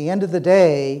at the end of the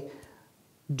day,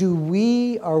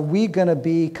 Are we going to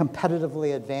be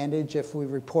competitively advantaged if we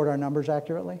report our numbers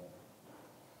accurately?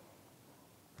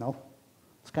 No.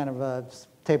 It's kind of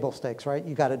table stakes, right?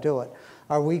 You got to do it.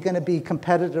 Are we going to be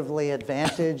competitively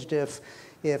advantaged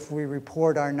if we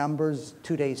report our numbers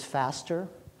 2 days faster?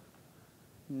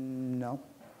 No.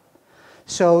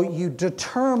 So you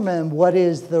determine what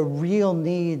is the real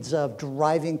needs of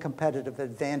driving competitive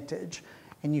advantage,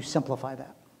 and you simplify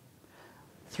that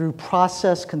through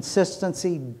process,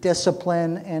 consistency,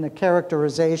 discipline, and a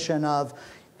characterization of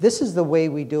this is the way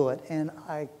we do it. And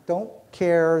I don't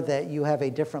care that you have a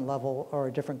different level or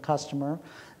a different customer.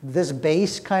 This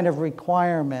base kind of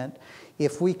requirement,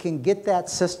 if we can get that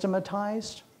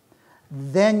systematized,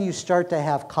 then you start to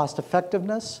have cost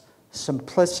effectiveness,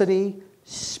 simplicity,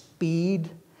 speed,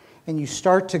 and you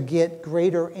start to get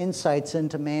greater insights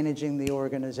into managing the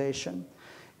organization.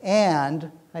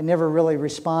 And I never really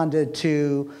responded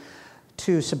to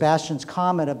Sebastian's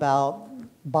comment about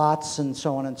bots and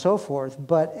so on and so forth,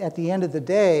 but at the end of the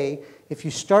day, if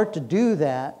you start to do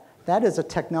that, that is a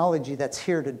technology that's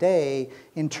here today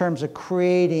in terms of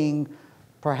creating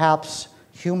perhaps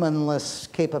humanless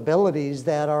capabilities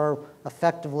that are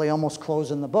effectively almost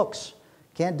closing the books.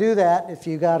 Can't do that if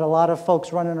you got a lot of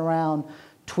folks running around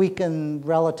tweaking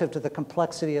relative to the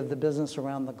complexity of the business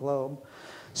around the globe.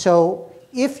 So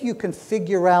if you can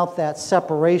figure out that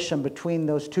separation between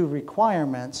those two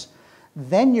requirements,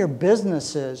 then your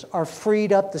businesses are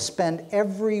freed up to spend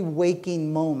every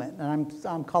waking moment, and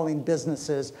I'm calling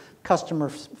businesses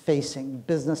customer-facing,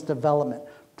 business development,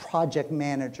 project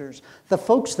managers, the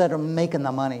folks that are making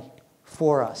the money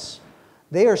for us.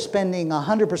 They are spending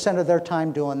 100% of their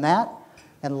time doing that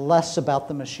and less about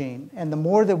the machine. And the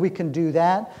more that we can do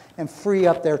that and free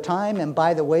up their time, and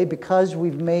by the way, because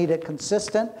we've made it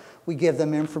consistent, we give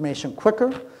them information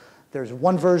quicker. There's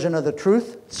one version of the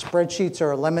truth. Spreadsheets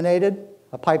are eliminated.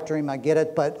 A pipe dream, I get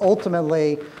it. But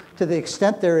ultimately, to the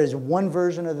extent there is one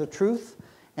version of the truth,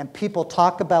 and people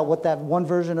talk about what that one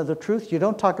version of the truth, you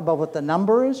don't talk about what the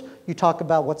number is, you talk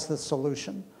about what's the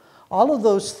solution. All of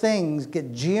those things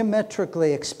get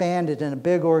geometrically expanded in a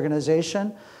big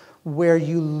organization where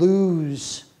you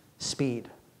lose speed.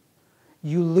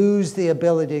 You lose the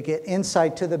ability to get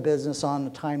insight to the business on a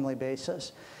timely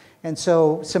basis. And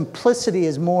so simplicity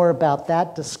is more about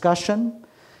that discussion.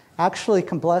 Actually,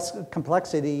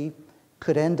 complexity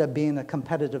could end up being a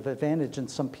competitive advantage in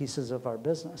some pieces of our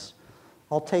business.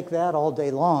 I'll take that all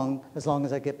day long as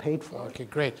I get paid for it. Okay,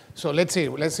 great. So let's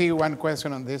see one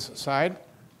question on this side.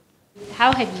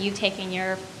 How have you taken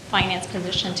your finance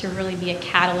position to really be a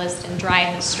catalyst and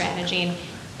drive the strategy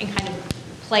and kind of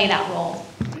play that role?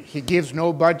 He gives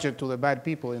no budget to the bad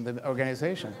people in the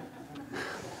organization.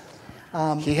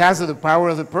 He has the power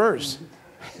of the purse.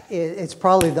 It's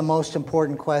probably the most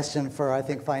important question for, I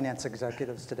think, finance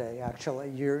executives today, actually.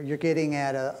 You're getting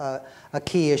at a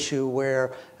key issue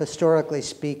where, historically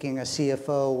speaking, a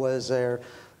CFO was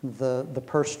the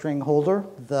purse string holder,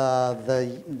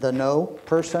 the no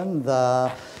person,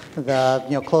 the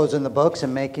closing the books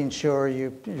and making sure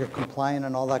you're compliant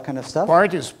and all that kind of stuff.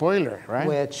 Party spoiler, right?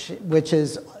 Which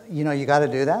is, you got to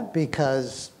do that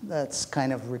because that's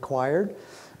kind of required.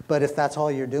 But if that's all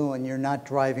you're doing, you're not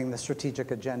driving the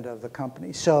strategic agenda of the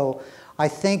company. So I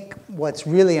think what's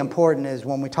really important is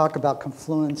when we talk about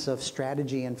confluence of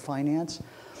strategy and finance,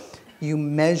 you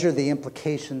measure the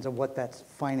implications of what that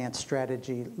finance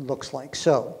strategy looks like.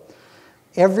 So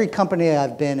every company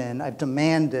I've been in, I've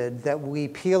demanded that we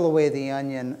peel away the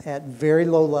onion at very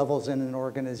low levels in an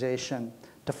organization,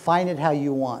 define it how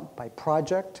you want, by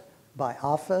project, by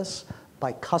office,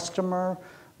 by customer,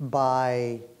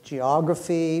 by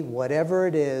geography, whatever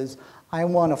it is. I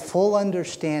want a full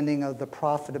understanding of the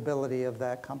profitability of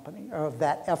that company, or of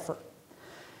that effort,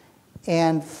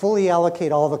 and fully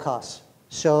allocate all the costs.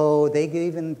 So they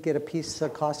even get a piece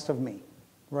of cost of me,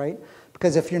 right?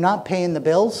 Because if you're not paying the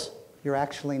bills, you're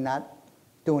actually not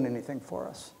doing anything for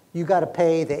us. You got to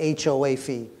pay the HOA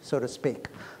fee, so to speak,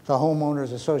 the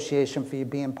homeowners association fee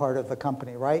being part of the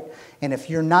company, right? And if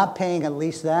you're not paying at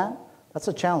least that, that's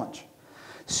a challenge.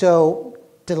 So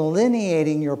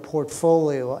delineating your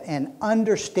portfolio and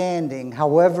understanding,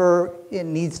 however it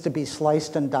needs to be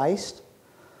sliced and diced,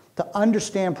 to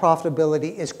understand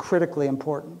profitability is critically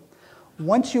important.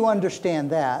 Once you understand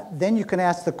that, then you can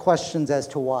ask the questions as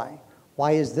to why.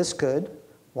 Why is this good?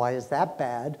 Why is that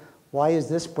bad? Why is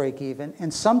this break even?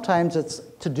 And sometimes it's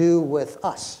to do with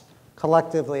us,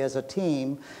 collectively as a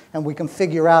team, and we can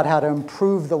figure out how to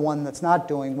improve the one that's not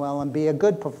doing well and be a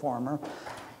good performer.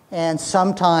 And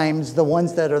sometimes the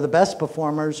ones that are the best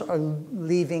performers are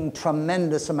leaving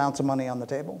tremendous amounts of money on the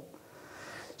table.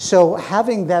 So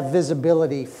having that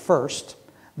visibility first,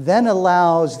 then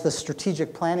allows the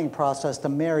strategic planning process to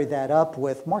marry that up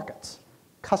with markets,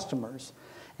 customers,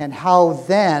 and how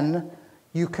then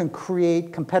you can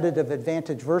create competitive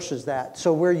advantage versus that.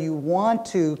 So where you want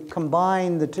to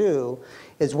combine the two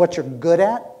is what you're good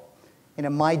at. And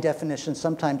in my definition,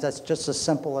 sometimes that's just as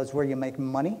simple as where you make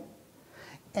money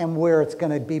and where it's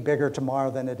going to be bigger tomorrow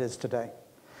than it is today.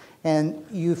 And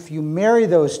if you marry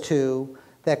those two,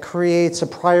 that creates a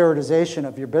prioritization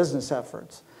of your business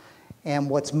efforts. And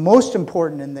what's most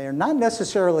important in there, not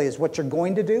necessarily is what you're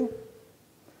going to do,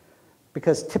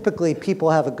 because typically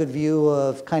people have a good view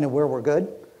of kind of where we're good.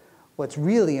 What's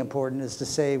really important is to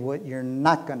say what you're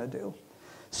not going to do.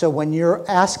 So when you're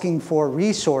asking for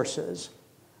resources,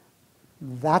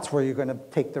 that's where you're going to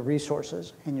take the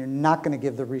resources, and you're not going to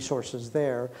give the resources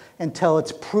there until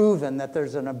it's proven that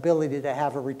there's an ability to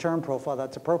have a return profile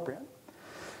that's appropriate.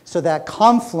 So that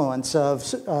confluence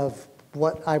of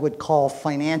what I would call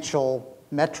financial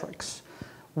metrics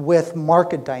with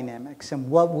market dynamics and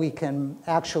what we can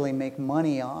actually make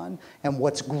money on and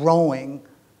what's growing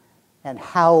and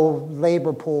how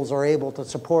labor pools are able to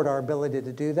support our ability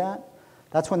to do that,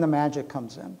 that's when the magic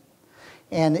comes in.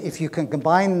 And if you can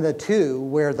combine the two,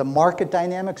 where the market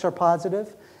dynamics are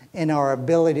positive and our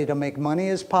ability to make money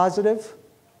is positive,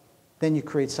 then you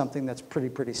create something that's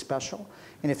pretty special.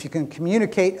 And if you can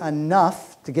communicate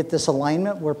enough to get this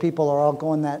alignment where people are all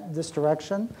going this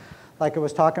direction, like I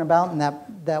was talking about, and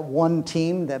that one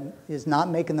team that is not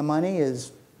making the money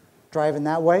is driving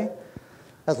that way,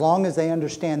 as long as they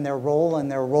understand their role,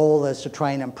 and their role is to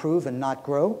try and improve and not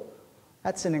grow,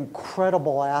 that's an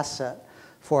incredible asset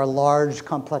for a large,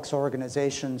 complex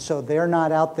organization. So they're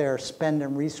not out there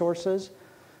spending resources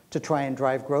to try and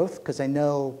drive growth, because they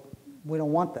know we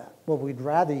don't want that. What we'd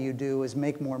rather you do is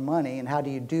make more money, and how do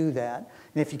you do that?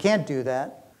 And if you can't do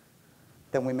that,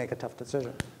 then we make a tough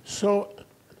decision. So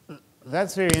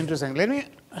that's very interesting. Let me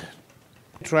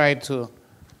try to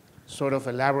sort of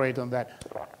elaborate on that.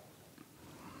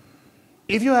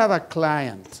 If you have a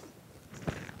client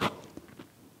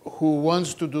who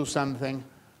wants to do something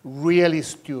really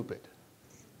stupid,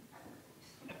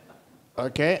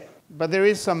 okay, but there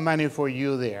is some money for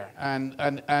you there, and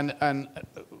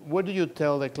what do you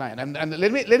tell the client? And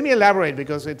let me elaborate,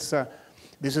 because it's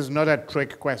this is not a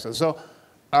trick question. So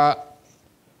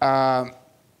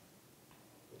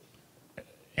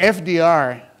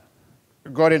FDR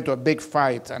got into a big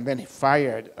fight, and then he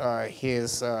fired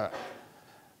his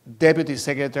deputy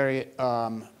secretary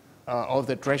of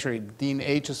the Treasury, Dean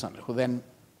Acheson, who then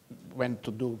went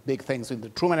to do big things in the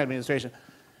Truman administration,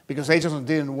 because Acheson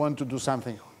didn't want to do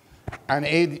something. And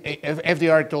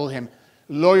FDR told him,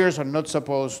 lawyers are not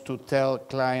supposed to tell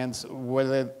clients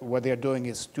whether what they're doing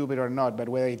is stupid or not, but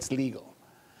whether it's legal.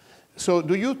 So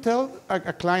do you tell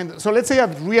a client, so let's say a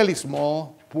really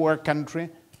small, poor country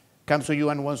comes to you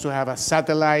and wants to have a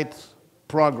satellite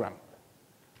program,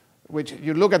 which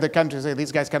you look at the country and say,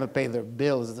 these guys cannot pay their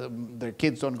bills, their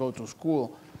kids don't go to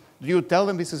school. Do you tell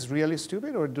them this is really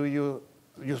stupid, or do you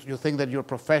think that your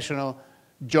professional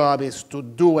job is to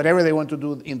do whatever they want to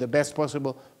do in the best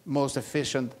possible, most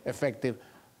efficient, effective,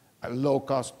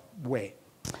 low-cost way?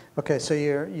 Okay, so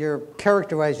you're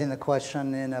characterizing the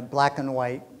question in a black and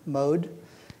white mode.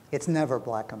 It's never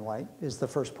black and white, is the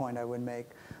first point I would make.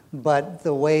 But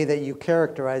the way that you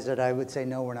characterize it, I would say,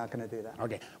 no, we're not going to do that.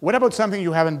 Okay. What about something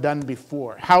you haven't done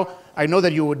before? I know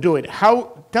that you would do it.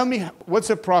 Tell me, what's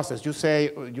the process? You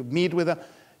say, you meet with them,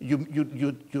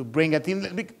 you bring a team.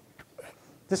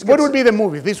 What would be the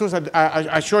movie? This was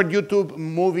a short YouTube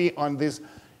movie on this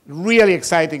really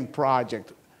exciting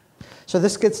project. So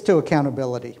this gets to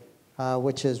accountability,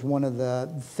 which is one of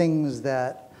the things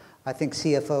that I think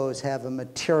CFOs have a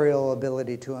material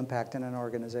ability to impact in an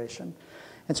organization.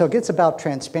 And so it gets about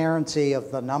transparency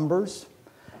of the numbers,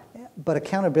 but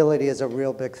accountability is a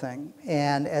real big thing.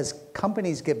 And as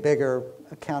companies get bigger,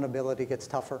 accountability gets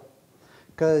tougher.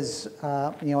 Because,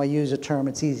 I use a term,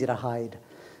 it's easy to hide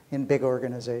in big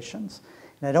organizations.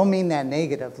 And I don't mean that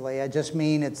negatively, I just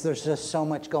mean there's just so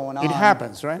much going on. It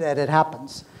happens, right? That it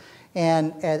happens.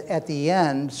 And at the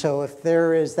end, so if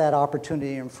there is that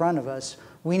opportunity in front of us,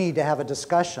 we need to have a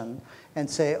discussion and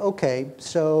say, okay,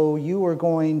 so you are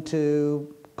going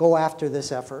to go after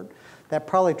this effort. That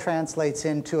probably translates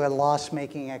into a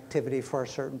loss-making activity for a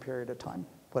certain period of time,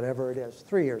 whatever it is,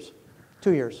 3 years,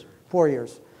 2 years, 4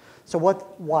 years. So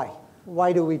why?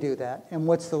 Why do we do that? And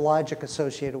what's the logic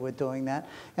associated with doing that?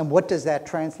 And what does that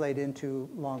translate into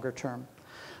longer term?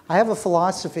 I have a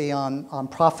philosophy on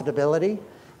profitability,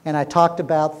 and I talked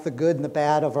about the good and the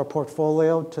bad of our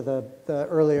portfolio to the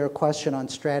earlier question on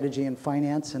strategy and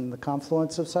finance and the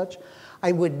confluence of such.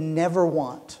 I would never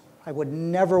want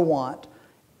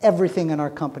everything in our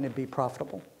company be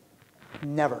profitable.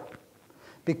 Never.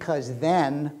 Because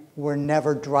then we're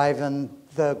never driving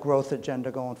the growth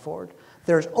agenda going forward.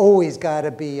 There's always got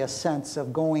to be a sense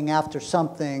of going after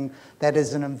something that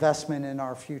is an investment in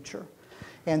our future.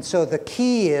 And so the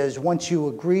key is, once you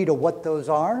agree to what those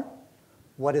are,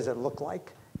 what does it look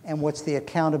like? And what's the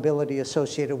accountability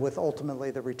associated with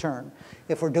ultimately the return?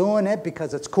 If we're doing it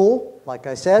because it's cool, like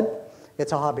I said,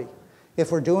 it's a hobby.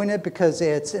 If we're doing it because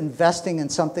it's investing in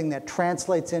something that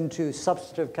translates into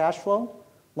substantive cash flow,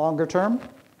 longer term,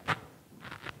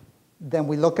 then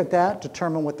we look at that,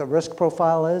 determine what the risk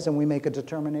profile is, and we make a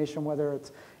determination whether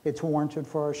it's warranted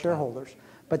for our shareholders.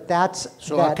 But that's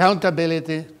so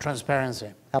accountability,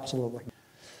 transparency. Absolutely.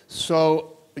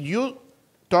 So you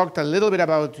talked a little bit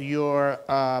about your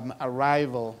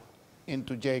arrival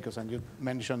into Jacobs, and you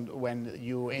mentioned when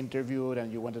you interviewed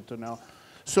and you wanted to know.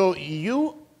 So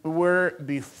you were,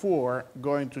 before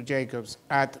going to Jacobs,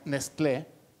 at Nestlé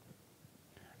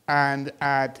and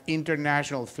at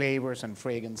International Flavors and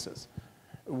Fragrances,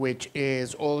 which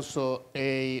is also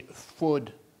a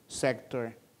food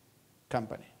sector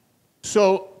company.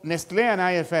 So Nestlé and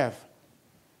IFF,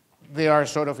 they are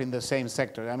sort of in the same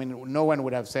sector. I mean, no one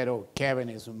would have said, oh, Kevin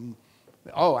is,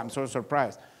 oh, I'm so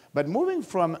surprised. But moving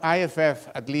from IFF,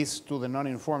 at least to the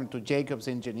non-informed, to Jacobs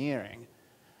Engineering,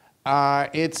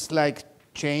 it's like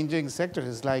changing sectors.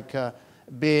 It's like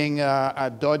being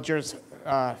a Dodgers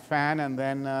fan and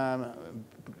then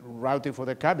routing for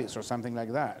the Cubbies or something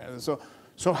like that.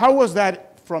 So how was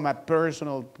that from a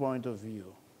personal point of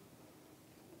view?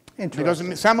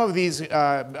 Because some of these,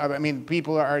 I mean,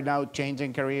 people are now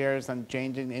changing careers and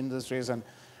changing industries, and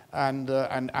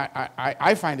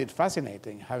I find it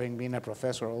fascinating, having been a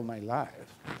professor all my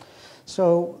life.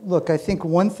 So look, I think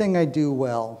one thing I do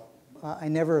well, I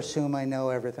never assume I know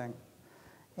everything.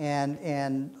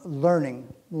 And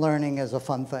learning is a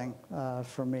fun thing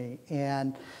for me.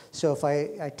 And so if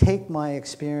I take my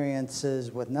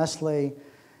experiences with Nestle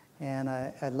and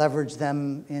I leverage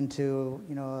them into,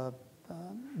 you know, a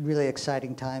really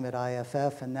exciting time at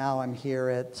IFF, and now I'm here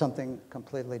at something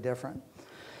completely different.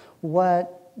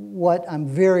 What I'm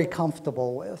very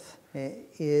comfortable with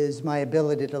is my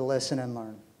ability to listen and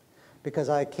learn. Because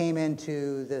I came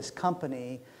into this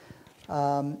company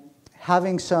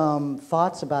having some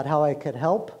thoughts about how I could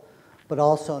help, but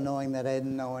also knowing that I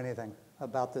didn't know anything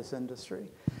about this industry.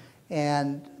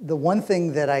 And the one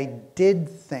thing that I did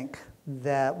think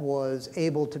that was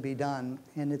able to be done,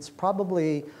 and it's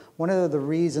probably one of the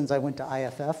reasons I went to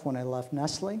IFF when I left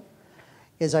Nestle,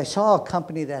 is I saw a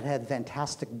company that had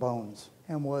fantastic bones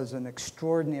and was an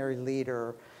extraordinary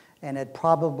leader and had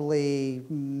probably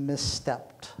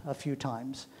misstepped a few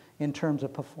times in terms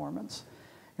of performance.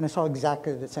 And I saw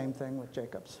exactly the same thing with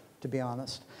Jacobs, to be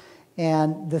honest.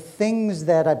 And the things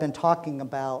that I've been talking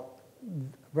about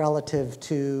relative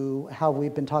to how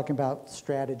we've been talking about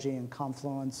strategy and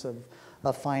confluence of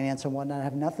finance and whatnot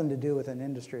have nothing to do with an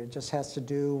industry. It just has to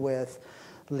do with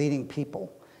leading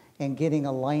people and getting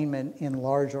alignment in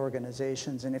large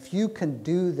organizations. And if you can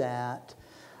do that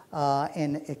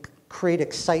and create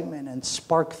excitement and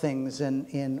spark things in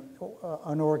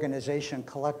an organization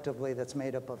collectively that's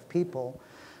made up of people,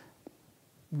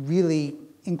 really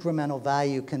incremental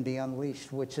value can be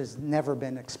unleashed, which has never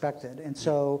been expected. And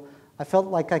so I felt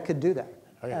like I could do that.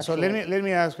 Okay, so let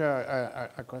me ask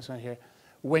a question here.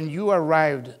 When you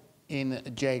arrived in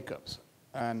Jacobs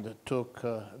and took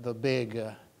the big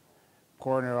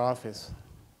corner office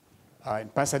in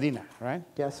Pasadena, right?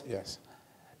 Yes. Yes.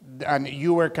 And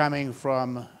you were coming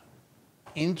from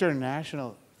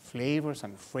International Flavors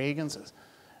and Fragrances.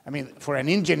 I mean, for an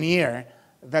engineer,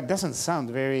 that doesn't sound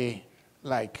very,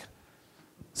 like,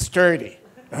 sturdy,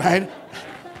 right?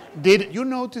 Did you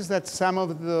notice that some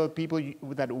of the people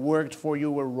that worked for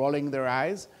you were rolling their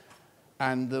eyes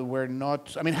and were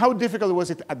not, I mean, how difficult was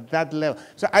it at that level?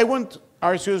 So I want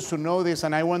our students to know this,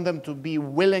 and I want them to be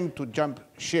willing to jump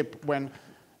ship when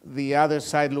the other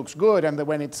side looks good and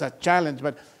when it's a challenge.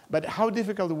 But how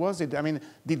difficult was it? I mean,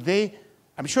 did they,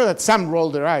 I'm sure that some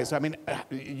rolled their eyes. I mean,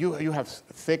 you have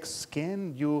thick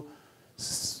skin.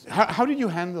 How did you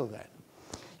handle that?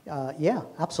 Yeah,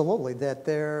 absolutely. That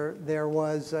there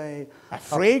was a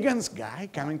fragrance guy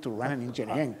coming to run an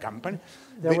engineering company.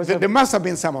 There must have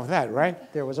been some of that,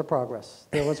 right? There was a progress.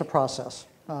 There was a process,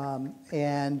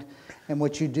 and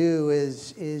what you do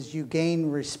is you gain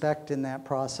respect in that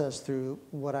process through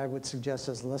what I would suggest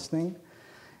as listening,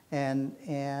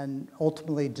 and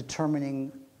ultimately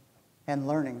determining and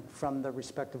learning from the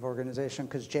respective organization.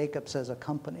 Because Jacobs as a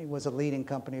company was a leading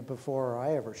company before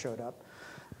I ever showed up.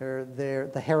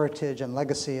 The heritage and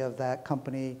legacy of that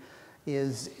company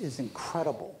is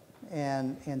incredible.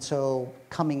 And so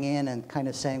coming in and kind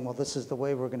of saying, well, this is the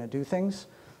way we're going to do things,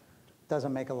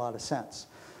 doesn't make a lot of sense.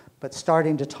 But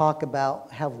starting to talk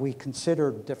about, have we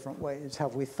considered different ways?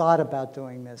 Have we thought about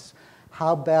doing this?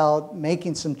 How about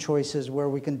making some choices where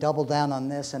we can double down on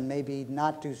this and maybe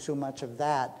not do so much of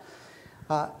that?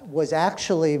 Was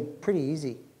actually pretty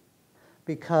easy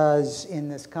because in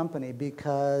this company,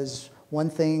 because one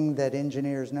thing that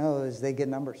engineers know is they get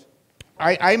numbers.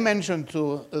 I mentioned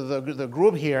to the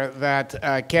group here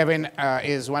that Kevin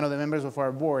is one of the members of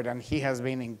our board, and he has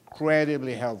been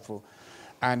incredibly helpful.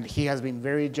 And he has been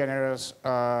very generous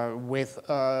with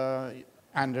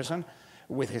Anderson,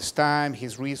 with his time,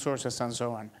 his resources, and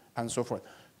so on and so forth.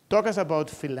 Talk us about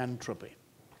philanthropy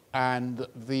and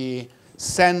the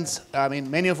sense. I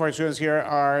mean, many of our students here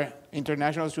are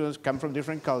international students, come from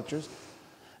different cultures.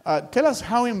 Tell us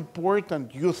how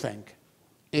important you think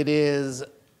it is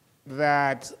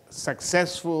that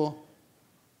successful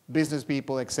business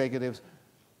people, executives,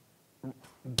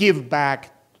 give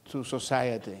back to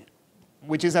society,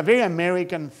 which is a very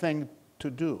American thing to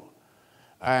do.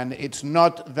 And it's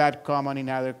not that common in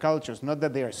other cultures. Not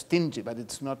that they are stingy, but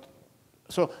it's not.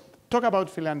 So talk about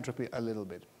philanthropy a little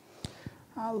bit.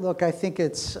 Look, I think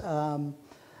it's,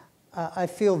 I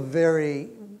feel very,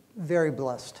 very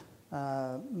blessed.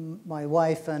 My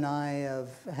wife and I have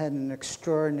had an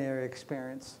extraordinary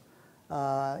experience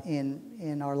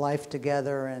in our life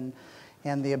together,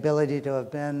 and the ability to have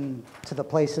been to the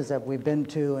places that we've been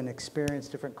to and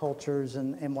experienced different cultures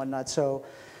and whatnot.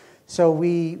 So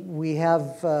we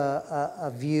have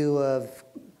a view of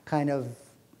kind of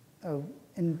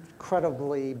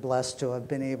incredibly blessed to have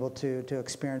been able to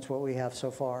experience what we have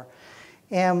so far.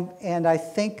 And I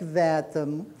think that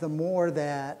the more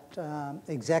that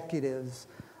executives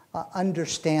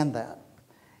understand that,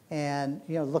 and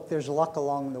look, there's luck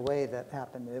along the way that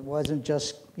happened. It wasn't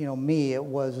just me. It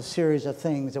was a series of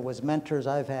things. It was mentors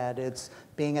I've had. It's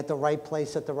being at the right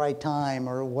place at the right time,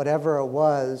 or whatever it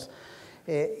was.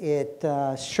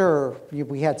 Sure,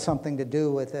 we had something to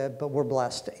do with it, but we're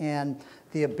blessed. And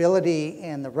the ability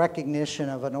and the recognition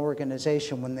of an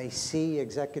organization when they see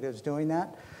executives doing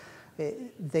that,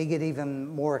 they get even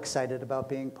more excited about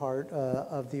being part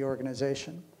of the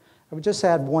organization. I would just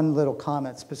add one little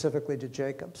comment specifically to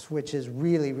Jacobs, which is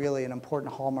really, really an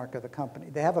important hallmark of the company.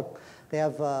 They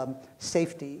have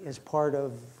safety as part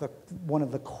of one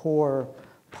of the core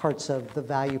parts of the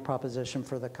value proposition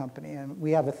for the company. And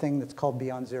we have a thing that's called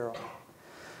Beyond Zero.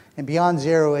 And Beyond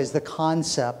Zero is the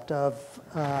concept of,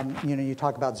 you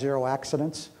talk about zero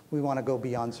accidents. We want to go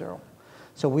beyond zero.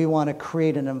 So we want to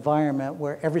create an environment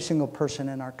where every single person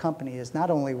in our company is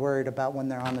not only worried about when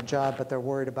they're on the job, but they're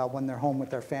worried about when they're home with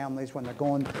their families, when they're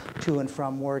going to and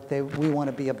from work. We want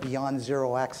to be a Beyond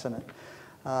Zero accident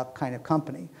kind of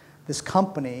company. This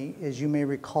company, as you may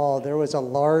recall, there was a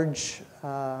large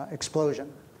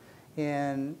explosion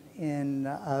in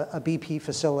a BP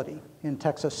facility in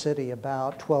Texas City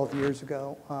about 12 years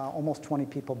ago. Almost 20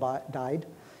 people died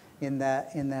in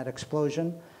that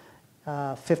explosion.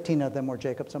 15 of them were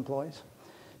Jacobs employees.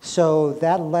 So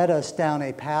that led us down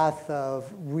a path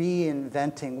of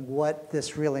reinventing what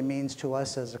this really means to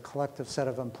us as a collective set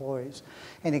of employees.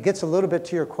 And it gets a little bit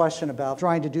to your question about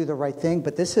trying to do the right thing,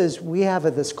 but we have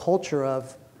this culture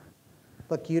of,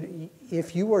 look,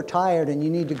 if you were tired and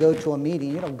you need to go to a meeting,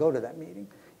 you don't go to that meeting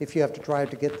if you have to drive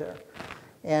to get there.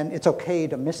 And it's okay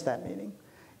to miss that meeting.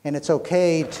 And it's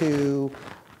okay to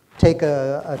take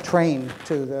a train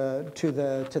to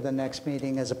the next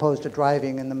meeting as opposed to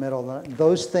driving in the middle.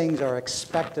 Those things are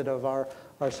expected of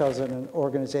ourselves as an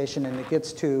organization, and it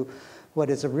gets to what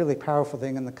is a really powerful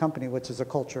thing in the company, which is a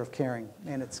culture of caring,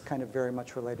 and it's kind of very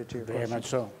much related to your question. Very much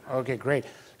so. Okay, great.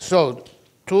 So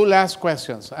 2 last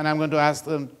questions, and I'm going to ask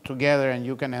them together, and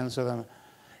you can answer them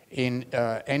in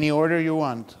any order you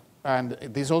want. And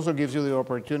this also gives you the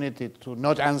opportunity to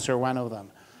not answer one of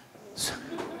them.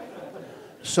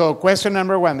 So question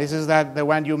number 1, this is the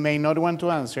one you may not want to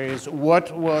answer, is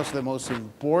what was the most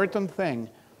important thing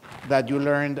that you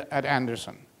learned at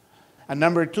Anderson? And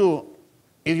number 2,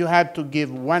 if you had to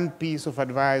give one piece of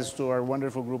advice to our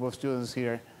wonderful group of students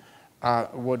here,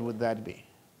 what would that be?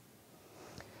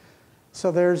 So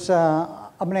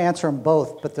I'm going to answer them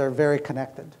both, but they're very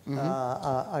connected,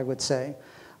 I would say.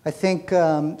 I think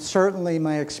certainly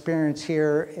my experience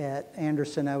here at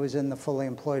Anderson, I was in the fully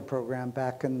employed program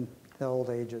back in the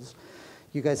old ages.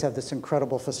 You guys have this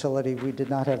incredible facility. We did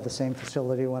not have the same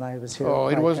facility when I was here. Oh,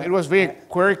 it was very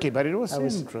quirky, but it was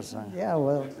interesting. Yeah,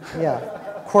 well, yeah,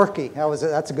 quirky.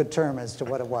 That's a good term as to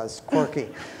what it was, quirky.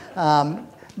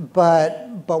 But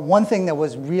one thing that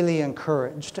was really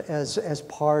encouraged as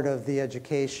part of the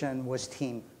education was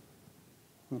team.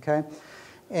 okay?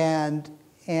 And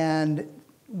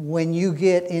when you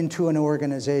get into an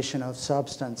organization of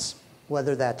substance,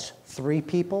 whether that's 3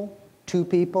 people, 2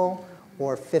 people,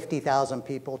 or 50,000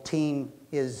 people, team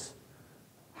is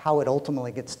how it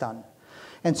ultimately gets done.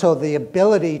 And so the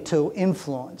ability to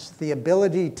influence, the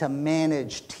ability to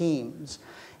manage teams,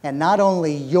 and not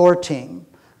only your team,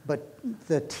 but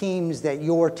the teams that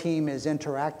your team is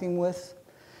interacting with,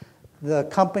 the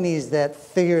companies that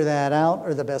figure that out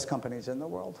are the best companies in the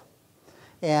world.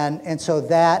 And so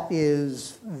that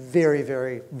is very,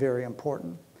 very, very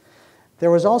important. There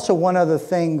was also one other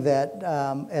thing that,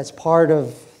 as part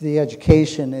of the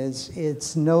education,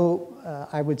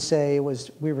 I would say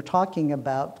we were talking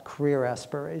about career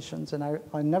aspirations, and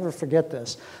I never forget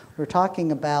this. We were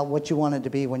talking about what you wanted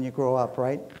to be when you grow up,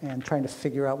 right? And trying to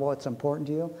figure out what's important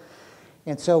to you.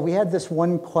 And so we had this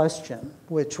one question,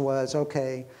 which was,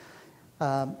 okay,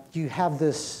 you have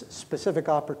this specific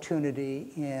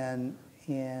opportunity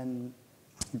in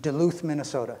Duluth,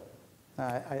 Minnesota.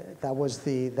 That was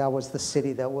the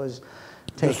city that was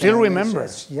taken. You still remember?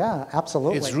 Yeah,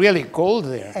 absolutely. It's really cold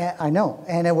there. I know,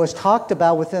 and it was talked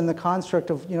about within the construct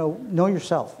of, know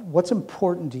yourself. What's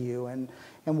important to you, and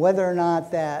whether or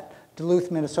not that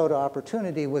Duluth, Minnesota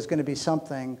opportunity was going to be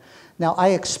something. Now, I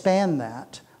expand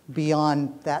that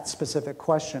beyond that specific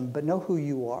question, but know who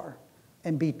you are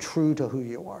and be true to who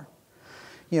you are.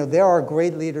 There are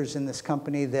great leaders in this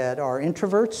company that are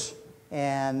introverts,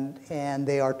 and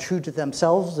they are true to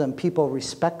themselves, and people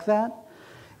respect that.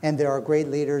 And there are great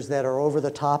leaders that are over the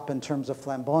top in terms of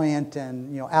flamboyant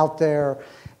and out there.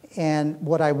 And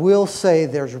what I will say,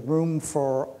 there's room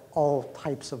for all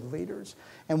types of leaders.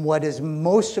 And what is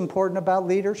most important about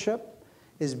leadership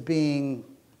is being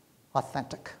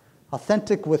authentic.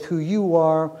 Authentic with who you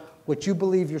are, what you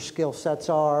believe your skill sets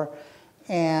are,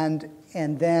 and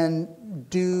then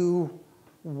do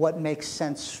what makes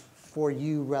sense for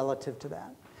you relative to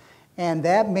that. And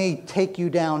that may take you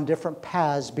down different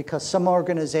paths because some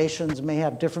organizations may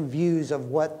have different views of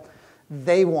what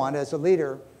they want as a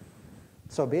leader.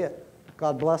 So be it.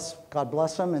 God bless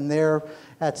them, and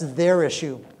that's their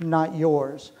issue, not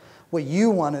yours. What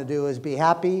you want to do is be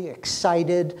happy,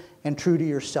 excited, and true to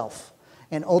yourself,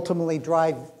 and ultimately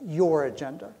drive your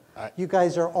agenda. You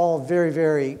guys are all very,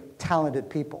 very talented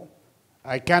people.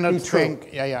 I cannot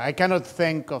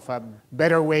think of a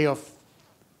better way of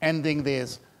ending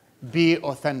this. Be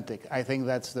authentic. I think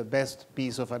that's the best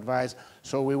piece of advice.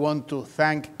 So we want to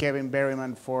thank Kevin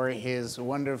Berryman for his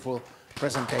wonderful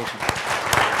presentation.